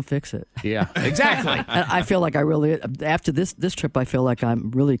 don't fix it. Yeah, exactly. And I feel like I really, after this trip, I feel like I'm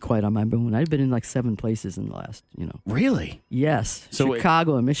really quite on my moon. I've been in like 7 places in the last, Really? Yes. So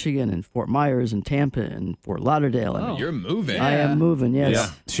Chicago and Michigan and Fort Myers and Tampa and Fort Lauderdale. You're moving. I am moving, yes. Yeah.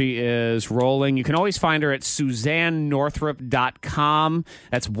 She is rolling. You can always find her at SuzanneNorthrup.com.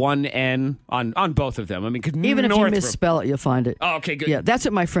 That's one N on both of them. I mean, even if you misspell it, you'll find it. Oh, okay, good. Yeah, that's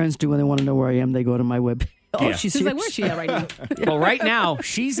what my friends do when they want to know where I am. They go to my web. She's like, where's she at right now? Well, right now,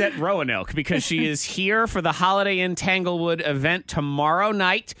 she's at Roanoke because she is here for the Holiday in Tanglewood event tomorrow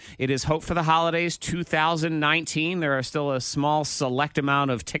night. It is Hope for the Holidays 2019. There are still a small select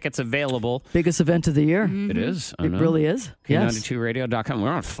amount of tickets available. Biggest event of the year. It is. It really is. Yes. K92radio.com. We're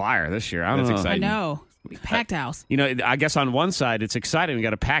on fire this year. That's exciting. I know. Packed house. I guess on one side it's exciting. We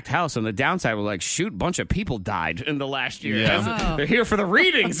got a packed house. On the downside, we're like, shoot, a bunch of people died in the last year. Yeah. They're here for the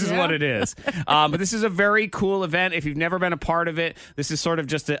readings is what it is. But this is a very cool event. If you've never been a part of it, this is sort of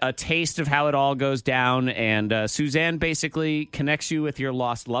just a taste of how it all goes down. And Suzanne basically connects you with your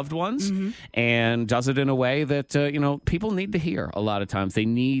lost loved ones and does it in a way that, people need to hear a lot of times. They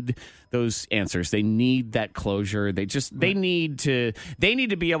need those answers. They need that closure. They need to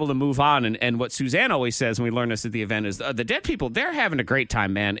be able to move on. And what Suzanne always says, and we learned this at the event, is the dead people, they're having a great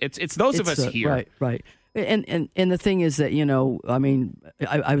time, man. It's those of us here. Right. And the thing is that,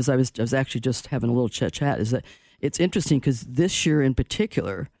 I was actually just having a little chat is that it's interesting because this year in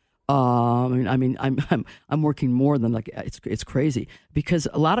particular, I'm working more than it's crazy because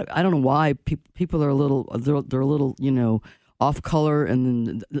a lot of, I don't know why people are a little, off color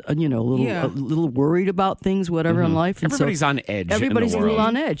and a little worried about things, whatever in life. And everybody's on edge. Everybody's in the a world. little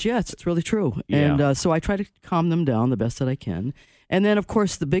on edge. Yes, it's really true. Yeah. And so I try to calm them down the best that I can. And then, of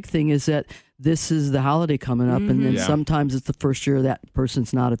course, the big thing is that this is the holiday coming up, and then sometimes it's the first year that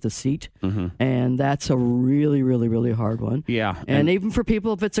person's not at the seat, and that's a really, really, really hard one. Yeah. And even for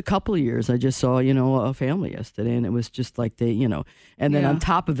people, if it's a couple of years, I just saw, a family yesterday, and it was just like they, and then on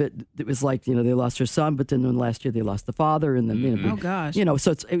top of it, it was like, they lost their son, but then last year they lost the father, and then, oh gosh,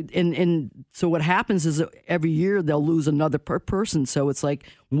 so it's, and so what happens is that every year they'll lose another person, so it's like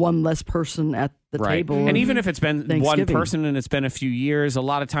one less person at the table. And even if it's been one person and it's been a few years, a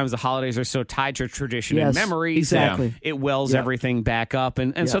lot of times the holidays are so tied to tradition and memories. Exactly. It wells everything back up.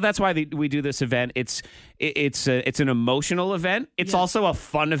 And so that's why we do this event. It's an emotional event. It's also a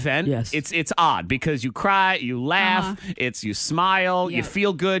fun event. Yes. It's odd because you cry, you laugh, you smile, you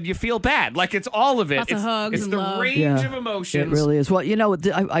feel good, you feel bad. Like it's all of it. Lots of hugs it's and the love. range of emotions. It really is. Well,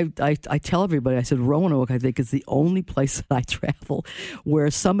 I tell everybody, I said Roanoke, I think, is the only place that I travel where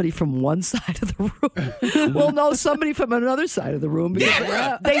somebody from one side of the room will know somebody from another side of the room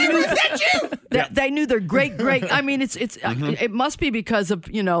because they knew their great. I mean, it must be because of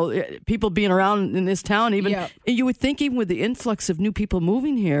people being around in this town. Even you would think, even with the influx of new people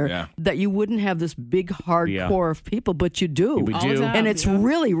moving here, that you wouldn't have this big hard core of people, but you do. We do, and it's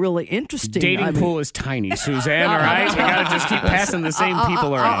really, really interesting. Dating pool is tiny, Suzanne. All right, we got to just keep passing the same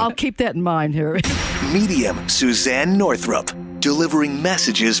people around. I'll keep that in mind here. Medium Suzanne Northrup, delivering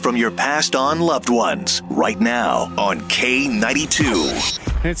messages from your passed on loved ones right now on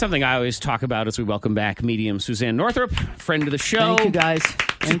K92. And it's something I always talk about as we welcome back medium Suzanne Northrup, friend of the show. Thank you, guys.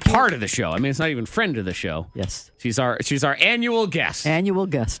 She's part of the show. I mean, it's not even friend of the show. Yes. She's our annual guest. Annual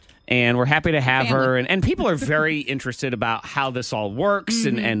guest. And we're happy to have her. And people are very interested about how this all works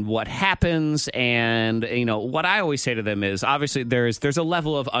and what happens. And, what I always say to them is, obviously, there's a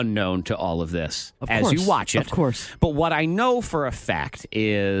level of unknown to all of this as you watch it. Of course. But what I know for a fact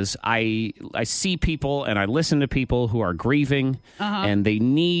is I see people and I listen to people who are grieving and they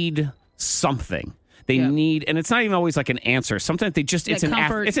need something. They need, and it's not even always like an answer. Sometimes they just, it's an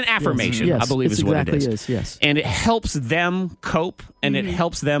affirmation, Yes. I believe is what it is. Yes. And it helps them cope and it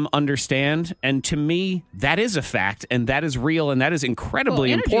helps them understand. And to me, that is a fact and that is real and that is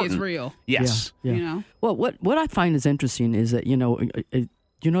incredibly energy important. is real. Yes. Yeah. Well, what I find is interesting is that,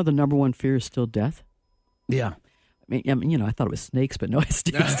 the number one fear is still death. Yeah. I mean, I thought it was snakes, but no, it's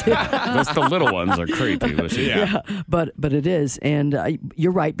That's the little ones are creepy. But but it is, and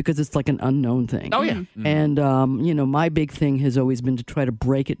you're right because it's like an unknown thing. Oh yeah, and my big thing has always been to try to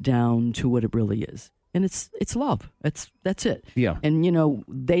break it down to what it really is, and it's love. That's it. Yeah, and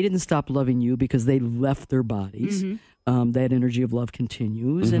they didn't stop loving you because they left their bodies. That energy of love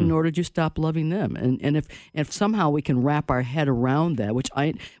continues, and nor did you stop loving them. And if somehow we can wrap our head around that, which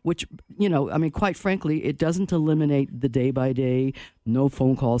quite frankly, it doesn't eliminate the day by day, no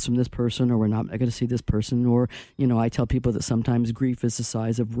phone calls from this person, or we're not going to see this person, or I tell people that sometimes grief is the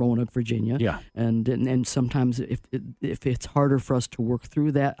size of Roanoke, Virginia. Yeah, and sometimes if it's harder for us to work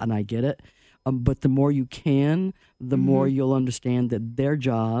through that, and I get it, but the more you can, the more you'll understand that their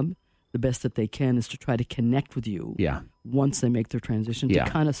job, the best that they can, is to try to connect with you. Yeah. Once they make their transition, to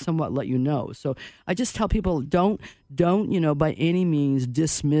kind of somewhat let you know. So I just tell people, don't by any means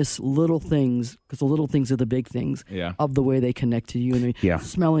dismiss little things, because the little things are the big things of the way they connect to you. And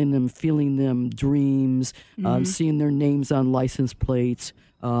smelling them, feeling them, dreams, seeing their names on license plates,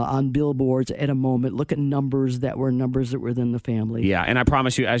 on billboards at a moment. Look at numbers that were within the family. Yeah, and I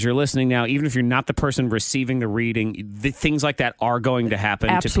promise you, as you're listening now, even if you're not the person receiving the reading, things like that are going to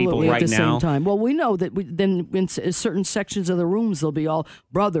happen to people right at the now. Same time. Well, we know that then in certain sections of the rooms, they'll be all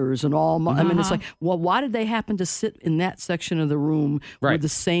brothers and all. I mean, it's like, well, why did they happen to sit in that section of the room with the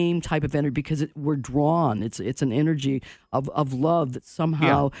same type of energy? Because we're drawn. It's an energy of love that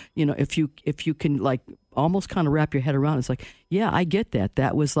somehow, if you can like almost kind of wrap your head around, it's like, yeah, I get that.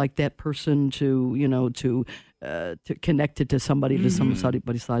 That was like that person to connected to somebody, to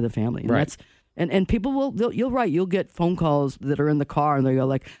somebody side of the family. And that's and people you'll get phone calls that are in the car and they go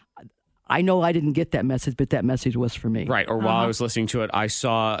like, I know I didn't get that message, but that message was for me. Right. Or while I was listening to it, I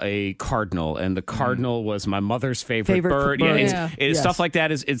saw a cardinal, and the cardinal was my mother's favorite bird. Yeah, stuff like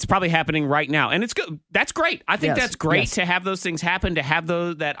that it's probably happening right now, and it's good. That's great. I think that's great to have those things happen, to have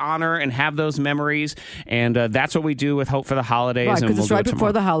that honor and have those memories, and that's what we do with Hope for the Holidays. Right, because it's right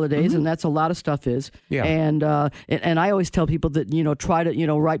before the holidays, and that's a lot of stuff is. Yeah. And I always tell people that try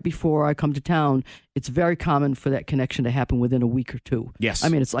to right before I come to town. It's very common for that connection to happen within a week or two. Yes. I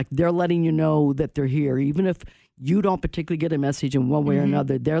mean, it's like they're letting you know that they're here. Even if you don't particularly get a message in one way or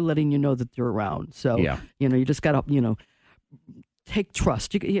another, they're letting you know that they're around. So, you just got to, take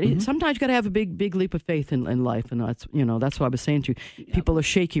trust. Sometimes you got to have a big leap of faith in life, and that's what I was saying to you. People are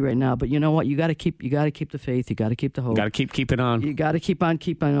shaky right now, but you know what? You got to keep the faith. You got to keep the hope. Got to keep keeping on. You got to keep on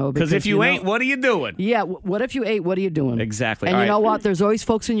keeping on. Because if you ain't, what are you doing? Yeah. What if you ain't? What are you doing? Exactly. And you know what? There's always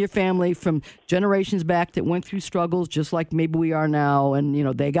folks in your family from generations back that went through struggles, just like maybe we are now,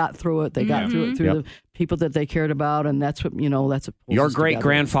 and they got through it. They got through it through the people that they cared about, and that's what that's what your great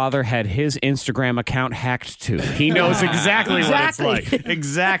grandfather had his Instagram account hacked too. He knows exactly what it's like.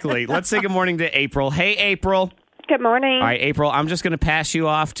 Exactly. Let's say good morning to April. Hey, April. Good morning. All right, April, I'm just going to pass you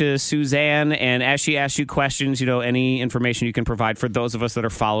off to Suzanne, and as she asks you questions, any information you can provide for those of us that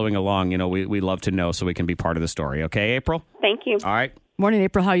are following along, we love to know so we can be part of the story. Okay, April? Thank you. All right. Morning,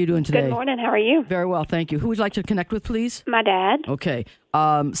 April. How are you doing today? Good morning. How are you? Very well, thank you. Who would you like to connect with, please? My dad. Okay.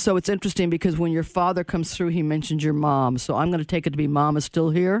 So it's interesting because when your father comes through, he mentioned your mom. So I'm going to take it to be mom is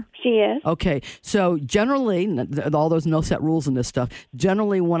still here? She is. Okay. So generally, all those no set rules and this stuff,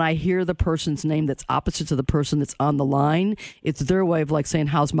 generally when I hear the person's name that's opposite to the person that's on the line, it's their way of like saying,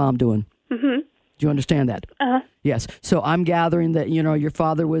 how's mom doing? Mm-hmm. Do you understand that? Uh-huh. Yes. So I'm gathering that, your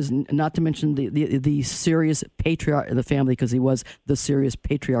father was, not to mention the serious patriarch of the family, because he was the serious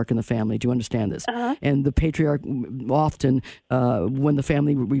patriarch in the family. Do you understand this? Uh-huh. And the patriarch often, when the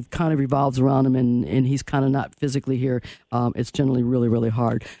family kind of revolves around him and he's kind of not physically here, it's generally really, really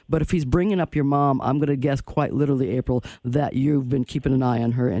hard. But if he's bringing up your mom, I'm going to guess quite literally, April, that you've been keeping an eye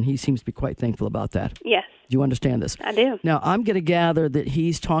on her, and he seems to be quite thankful about that. Yes. Do you understand this? I do. Now, I'm going to gather that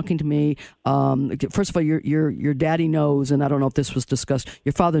he's talking to me. First of all, your daddy knows, and I don't know if this was discussed,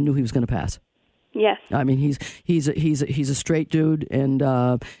 your father knew he was going to pass. Yes. I mean, he's a straight dude, and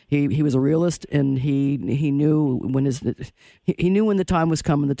he was a realist, and he knew when the time was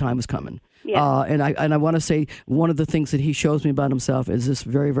coming. The time was coming. Yeah. And I want to say one of the things that he shows me about himself is this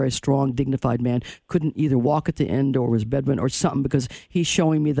very, very strong, dignified man. Couldn't either walk at the end or was bedridden or something, because he's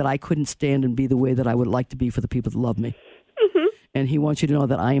showing me that I couldn't stand and be the way that I would like to be for the people that love me. Mm-hmm. And he wants you to know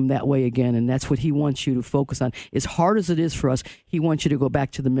that I am that way again, and that's what he wants you to focus on. As hard as it is for us, he wants you to go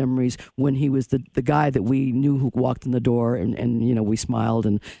back to the memories when he was the guy that we knew who walked in the door, and you know, we smiled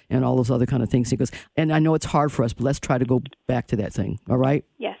and all those other kind of things. He goes, and I know it's hard for us, but let's try to go back to that thing. All right?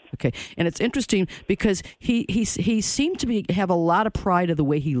 Yes. Okay. And it's interesting because he seemed to have a lot of pride of the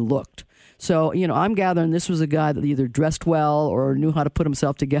way he looked. So, you know, I'm gathering this was a guy that either dressed well or knew how to put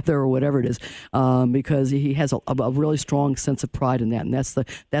himself together or whatever it is, because he has a really strong sense of pride in that, and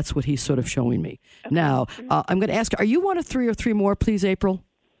that's what he's sort of showing me. Okay. Now, I'm going to ask, are you one of three or three more, please, April?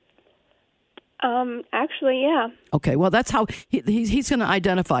 Actually, yeah. Okay, well, that's how he's going to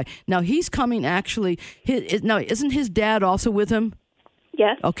identify. Now, he's coming actually. Now, isn't his dad also with him?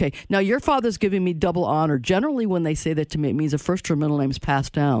 Yes. Okay. Now, your father's giving me double honor. Generally, when they say that to me, it means a first or middle name is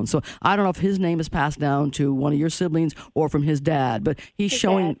passed down. So I don't know if his name is passed down to one of your siblings or from his dad, but he's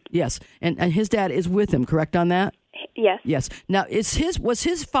showing, yes. And his dad is with him, correct on that? Yes. Yes. Now, was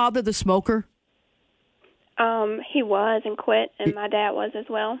his father the smoker? He was and quit, and my dad was as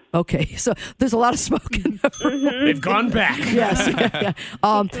well. Okay, so there's a lot of smoking. Mm-hmm. They've gone back. Yes. Yeah.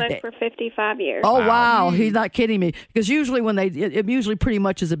 He smoked for 55 years. Oh, wow. He's not kidding me. Because usually it usually pretty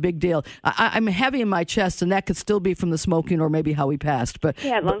much is a big deal. I'm heavy in my chest, and that could still be from the smoking or maybe how he passed. But he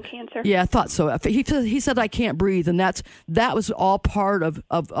had lung cancer. Yeah, I thought so. He said, I can't breathe, and that was all part of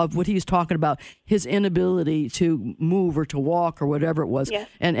what he was talking about, his inability to move or to walk or whatever it was. Yes.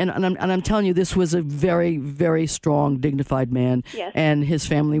 And I'm telling you, this was a very, very strong, dignified man. Yes. And his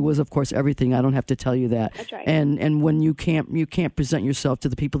family was, of course, everything. I don't have to tell you that. That's right. And when you can't present yourself to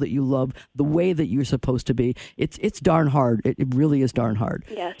the people that you love the way that you're supposed to be, it's darn hard. It really is darn hard.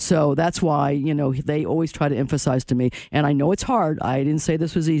 Yes. So that's why, you know, they always try to emphasize to me, and I know it's hard. I didn't say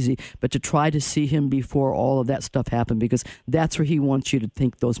this was easy, but to try to see him before all of that stuff happened, because that's where he wants you to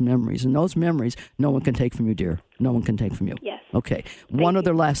think those memories. And those memories, no one can take from you, dear. No one can take from you. Yes. Okay. One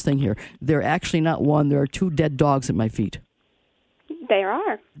other last thing here. They're actually not one. There are two dead dogs at my feet. There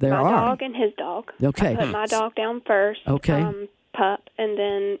are. There my are. dog and his dog. Okay. I put my dog down first. Okay. Pup, and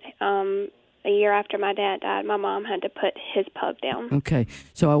then a year after my dad died, my mom had to put his pug down. Okay.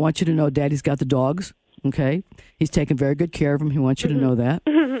 So I want you to know Daddy's got the dogs. Okay. He's taking very good care of them. He wants you to know that.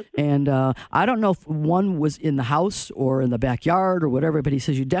 And I don't know if one was in the house or in the backyard or whatever, but he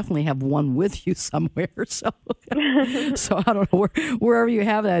says you definitely have one with you somewhere. So, so I don't know wherever you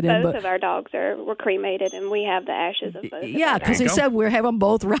have that in. Both of our dogs were cremated, and we have the ashes of both. Yeah, because he said we have them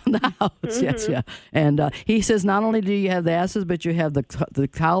both around the house. Yes, yeah. And he says not only do you have the asses, but you have the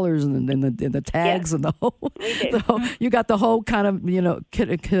collars and the tags and the whole. You got the whole kind of kit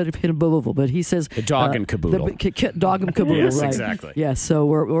and caboodle. But he says the dog and caboodle. Dog and caboodle. Yes, right. exactly. Yes, so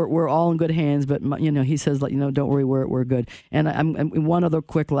we're all in good hands. But he says don't worry, we're good. And I'm one other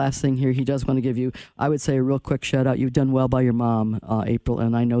quick last thing here. He does want to give you, I would say, a real quick shout out. You've done well by your mom, April,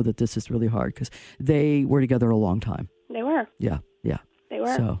 and I know that this is really hard because they were together a long time. They were. Yeah. They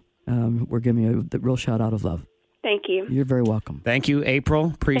were. So we're giving you the real shout out of love. Thank you. You're very welcome. Thank you,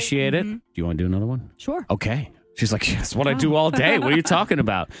 April. Appreciate it. Do you want to do another one? Sure. Okay. She's like, that's what I do all day. What are you talking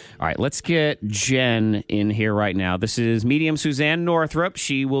about? All right, let's get Jen in here right now. This is medium Suzanne Northrup.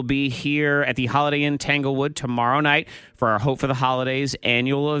 She will be here at the Holiday Inn Tanglewood tomorrow night for our Hope for the Holidays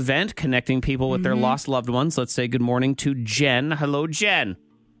annual event, connecting people with their lost loved ones. Let's say good morning to Jen. Hello, Jen.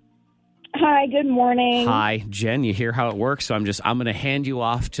 Hi, good morning. Hi, Jen. You hear how it works? So I'm going to hand you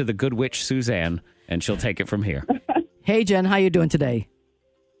off to the good witch, Suzanne, and she'll take it from here. Hey, Jen, how you doing today?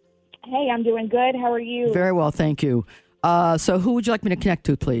 Hey, I'm doing good. How are you? Very well, thank you. So who would you like me to connect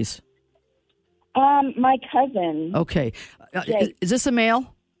to, please? My cousin. Okay. Is this a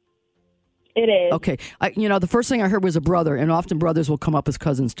male? It is. Okay. The first thing I heard was a brother, and often brothers will come up as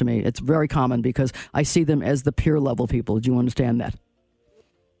cousins to me. It's very common because I see them as the peer level people. Do you understand that?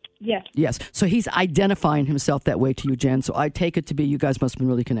 Yes. Yes. So he's identifying himself that way to you, Jen. So I take it to be you guys must have been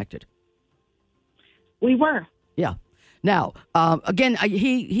really connected. We were. Yeah. Now, again,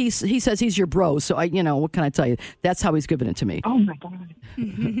 he says he's your bro, so what can I tell you? That's how he's giving it to me. Oh my God!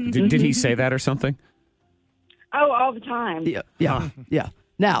 Did he say that or something? Oh, all the time. Yeah.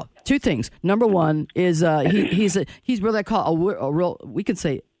 Now, two things. Number one is he's what I call a real. We can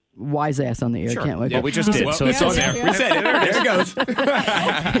say wise ass on the air, can't we? Yeah, we just did. So it's on there. We said it. There it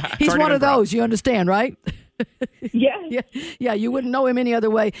goes. He's one of those. You understand, right? Yes. Yeah, you wouldn't know him any other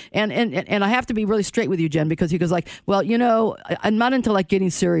way. And I have to be really straight with you, Jen, because he goes like, well, I'm not into like getting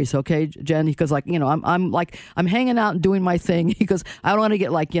serious, okay, Jen? He goes like, I'm hanging out and doing my thing. He goes, I don't want to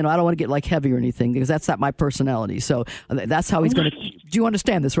get like, I don't want to get like heavy or anything because that's not my personality. So that's how he's going to. Do you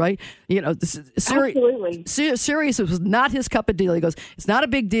understand this, right? Absolutely. Serious was not his cup of deal. He goes, it's not a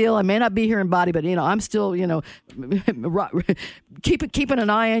big deal. I may not be here in body, but I'm still, keeping an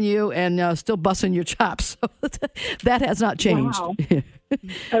eye on you and still busting your chops. So that has not changed. Wow. Okay.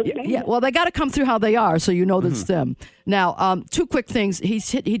 Yeah. Well, they got to come through how they are, so you know that's them. Now, two quick things. He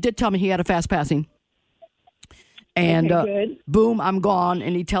did tell me he had a fast passing. And boom, I'm gone.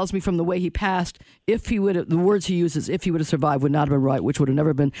 And he tells me from the way he passed, the words he uses, if he would have survived, would not have been right, which would have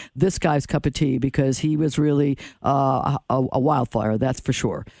never been this guy's cup of tea because he was really a wildfire, that's for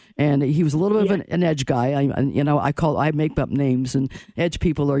sure. And he was a little bit of an edge guy. I make up names, and edge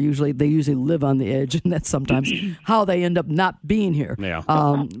people they usually live on the edge, and that's sometimes how they end up not being here. Yeah.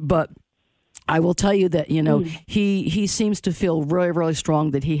 But I will tell you that, he seems to feel really, really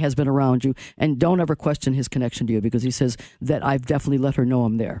strong that he has been around you, and don't ever question his connection to you because he says that I've definitely let her know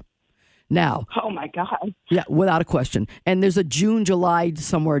I'm there. Now. Oh, my God. Yeah, without a question. And there's a June, July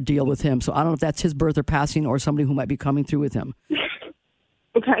somewhere deal with him. So I don't know if that's his birth or passing or somebody who might be coming through with him.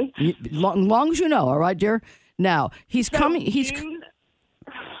 Okay. Long as you know, all right, dear? Now, he's coming. June,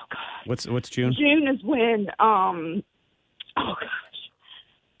 What's June? June is when, oh, gosh.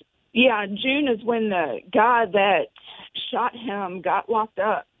 Yeah, June is when the guy that shot him got locked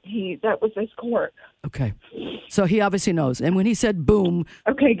up. That was his court. Okay. So he obviously knows. And when he said boom.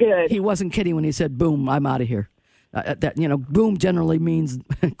 Okay, good. He wasn't kidding when he said boom, I'm out of here. Boom generally means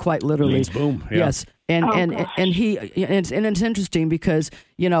quite literally. Means boom. Yeah. Yes. And it's interesting because,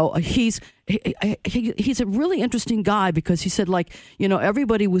 he's a really interesting guy because he said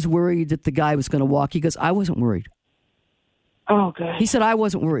everybody was worried that the guy was going to walk. He goes, I wasn't worried. Oh, good. He said, I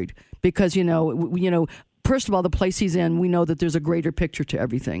wasn't worried because, first of all, the place he's in, we know that there's a greater picture to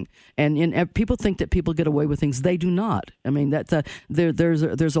everything. And people think that people get away with things. They do not. I mean,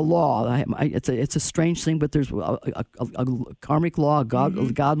 there's a law. It's a strange thing, but there's a karmic law, God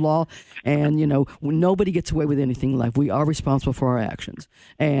law. And, nobody gets away with anything in life. We are responsible for our actions.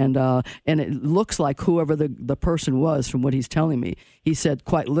 And it looks like whoever the person was, from what he's telling me, he said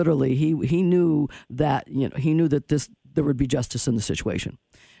quite literally, he knew that, there would be justice in the situation.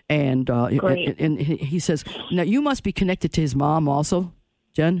 And he says, now you must be connected to his mom also,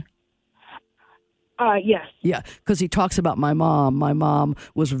 Jen? Yes. Yeah, because he talks about my mom. My mom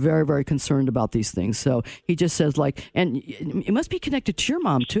was very, very concerned about these things. So he just says and it must be connected to your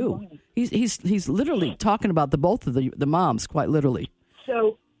mom too. He's literally talking about the both of the moms, quite literally.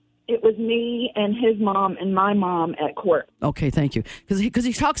 So it was me and his mom and my mom at court. Okay, thank you. Because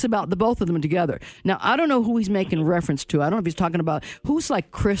he talks about the both of them together. Now, I don't know who he's making reference to. I don't know if he's talking about who's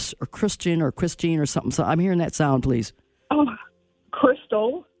like Chris or Christian or Christine or something. So I'm hearing that sound, please. Oh,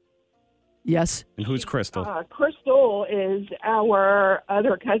 Crystal. Yes. And who's Crystal? Crystal is our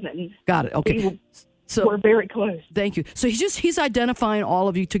other cousin. Got it. Okay. We're very close. Thank you. So he's identifying all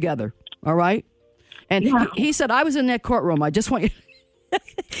of you together. All right. And he said, I was in that courtroom. I just want you.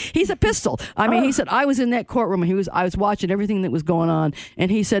 He's a pistol. I mean, he said, I was in that courtroom and I was watching everything that was going on.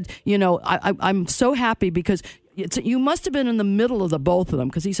 And he said, I'm so happy because you must have been in the middle of the both of them,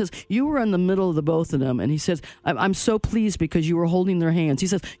 because he says you were in the middle of the both of them. And he says, I'm so pleased because you were holding their hands. He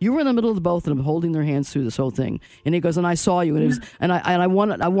says, you were in the middle of the both of them holding their hands through this whole thing. And he goes, and I saw you. And, I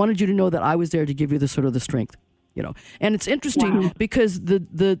wanted you to know that I was there to give you the strength. And it's interesting because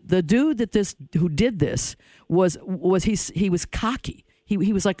the dude who did this was he was cocky.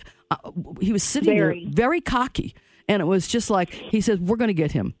 He was like, he was sitting there very cocky. And it was just like, he said, we're going to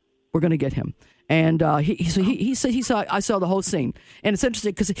get him. We're going to get him. And he said I saw the whole scene. And it's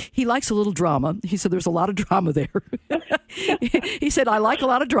interesting because he likes a little drama. He said there's a lot of drama there. He said, I like a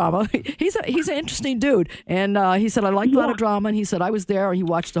lot of drama. He's an interesting dude. And he said, I like a lot of drama. And he said, I was there and he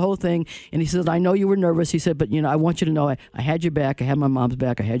watched the whole thing. And he said, I know you were nervous. He said, but I want you to know I had your back. I had my mom's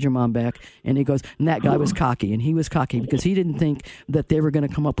back. I had your mom back. And he goes, and that guy was cocky. And he was cocky because he didn't think that they were going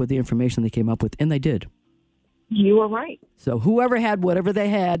to come up with the information they came up with. And they did. You were right. So whoever had whatever they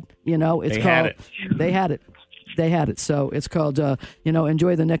had, they had it. So it's called,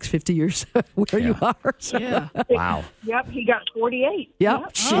 enjoy the next 50 years where you are. So. Yeah. Wow. Yep. He got 48. Yep.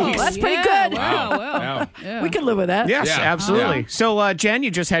 Oh, that's pretty good. Wow. We can live with that. Yes, absolutely. So, Jen,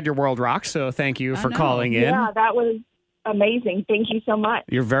 you just had your World Rock, so thank you for calling in. Yeah, that was amazing. Thank you so much.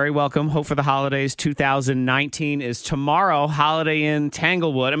 You're very welcome. Hope for the holidays. 2019 is tomorrow. Holiday in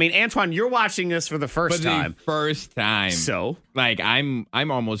Tanglewood. I mean, Antoine, you're watching this for the first time. First time. So, like, I'm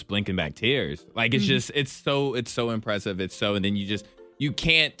almost blinking back tears. Like, it's just it's so impressive. And then you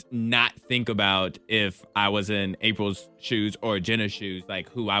can't not think about if I was in April's shoes or Jenna's shoes, like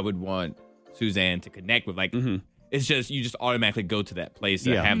who I would want Suzanne to connect with. Like, it's just, you just automatically go to that place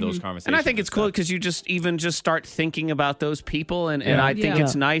and have those conversations. And I think it's cool because you just start thinking about those people. And I think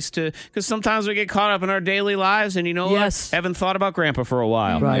it's nice to, because sometimes we get caught up in our daily lives and what? Haven't thought about Grandpa for a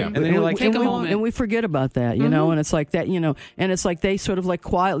while. Right. And then you're like, take a moment. And we forget about that, you know, and it's like that, and it's like they sort of like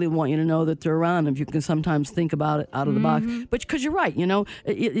quietly want you to know that they're around. If you can sometimes think about it out of the box. But because you're right,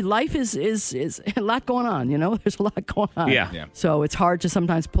 life is a lot going on, there's a lot going on. Yeah. So it's hard to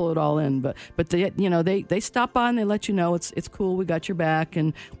sometimes pull it all in. But they stop by and they let you know it's cool, we got your back,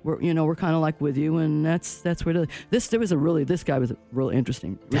 and we're kind of like with you, and that's what it is. This guy was really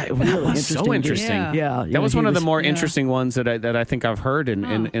interesting. That really was so interesting. Yeah. That was one of the more interesting ones that I think I've heard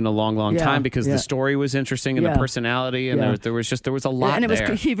in a long time, because the story was interesting and the personality, and there was a lot and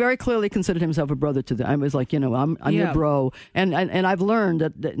there. He very clearly considered himself a brother to them. I was like, I'm your bro, and I've learned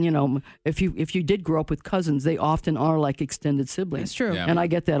that if you did grow up with cousins, they often are like extended siblings. That's true. Yeah. And I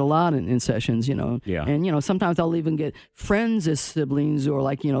get that a lot in sessions, and sometimes I'll even get friends as siblings, or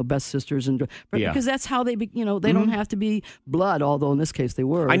like best sisters, because that's how they they don't have to be blood, although in this case they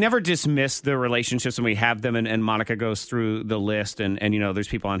were. I never dismiss the relationships when we have them, and Monica goes through the list, and there's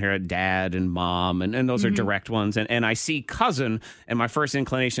people on here, dad and mom, and those are direct ones, and I see cousin, and my first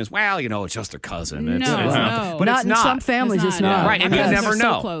inclination is, well, it's just a cousin. It's not, but not it's in not. some families. It's not. Right, and you never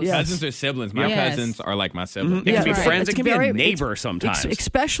know. Cousins are siblings. My cousins are like my siblings. It can be friends. It's it can be a neighbor sometimes,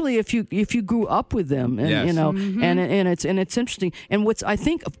 especially if you grew up with them, and and it's interesting. And what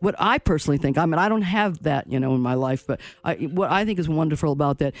I personally think, I mean, I don't have that in my life, but what I think is wonderful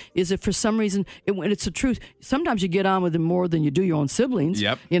about that is that for some reason, it's the truth. Sometimes you get on with them more than you do your own siblings.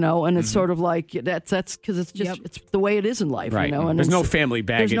 Yep. And it's sort of like that's because it's just it's the way it is in life. Right. And there's no family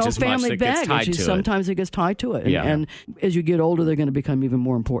baggage. There's no family baggage. Sometimes it gets tied to it. And as you get older, they're going to become even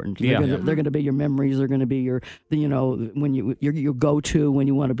more important. They're going to be your memories. They're going to be your when your go-to when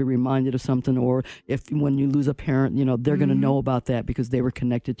you want to be reminded of something, or when you lose a parent, they're going to know about that because they were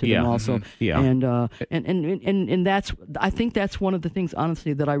connected to them also. And that's, I think that's one of the things,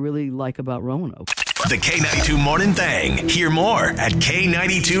 honestly, that I really like about Roanoke. The K92 Morning Thing. Hear more at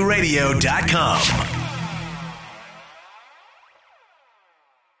K92Radio.com.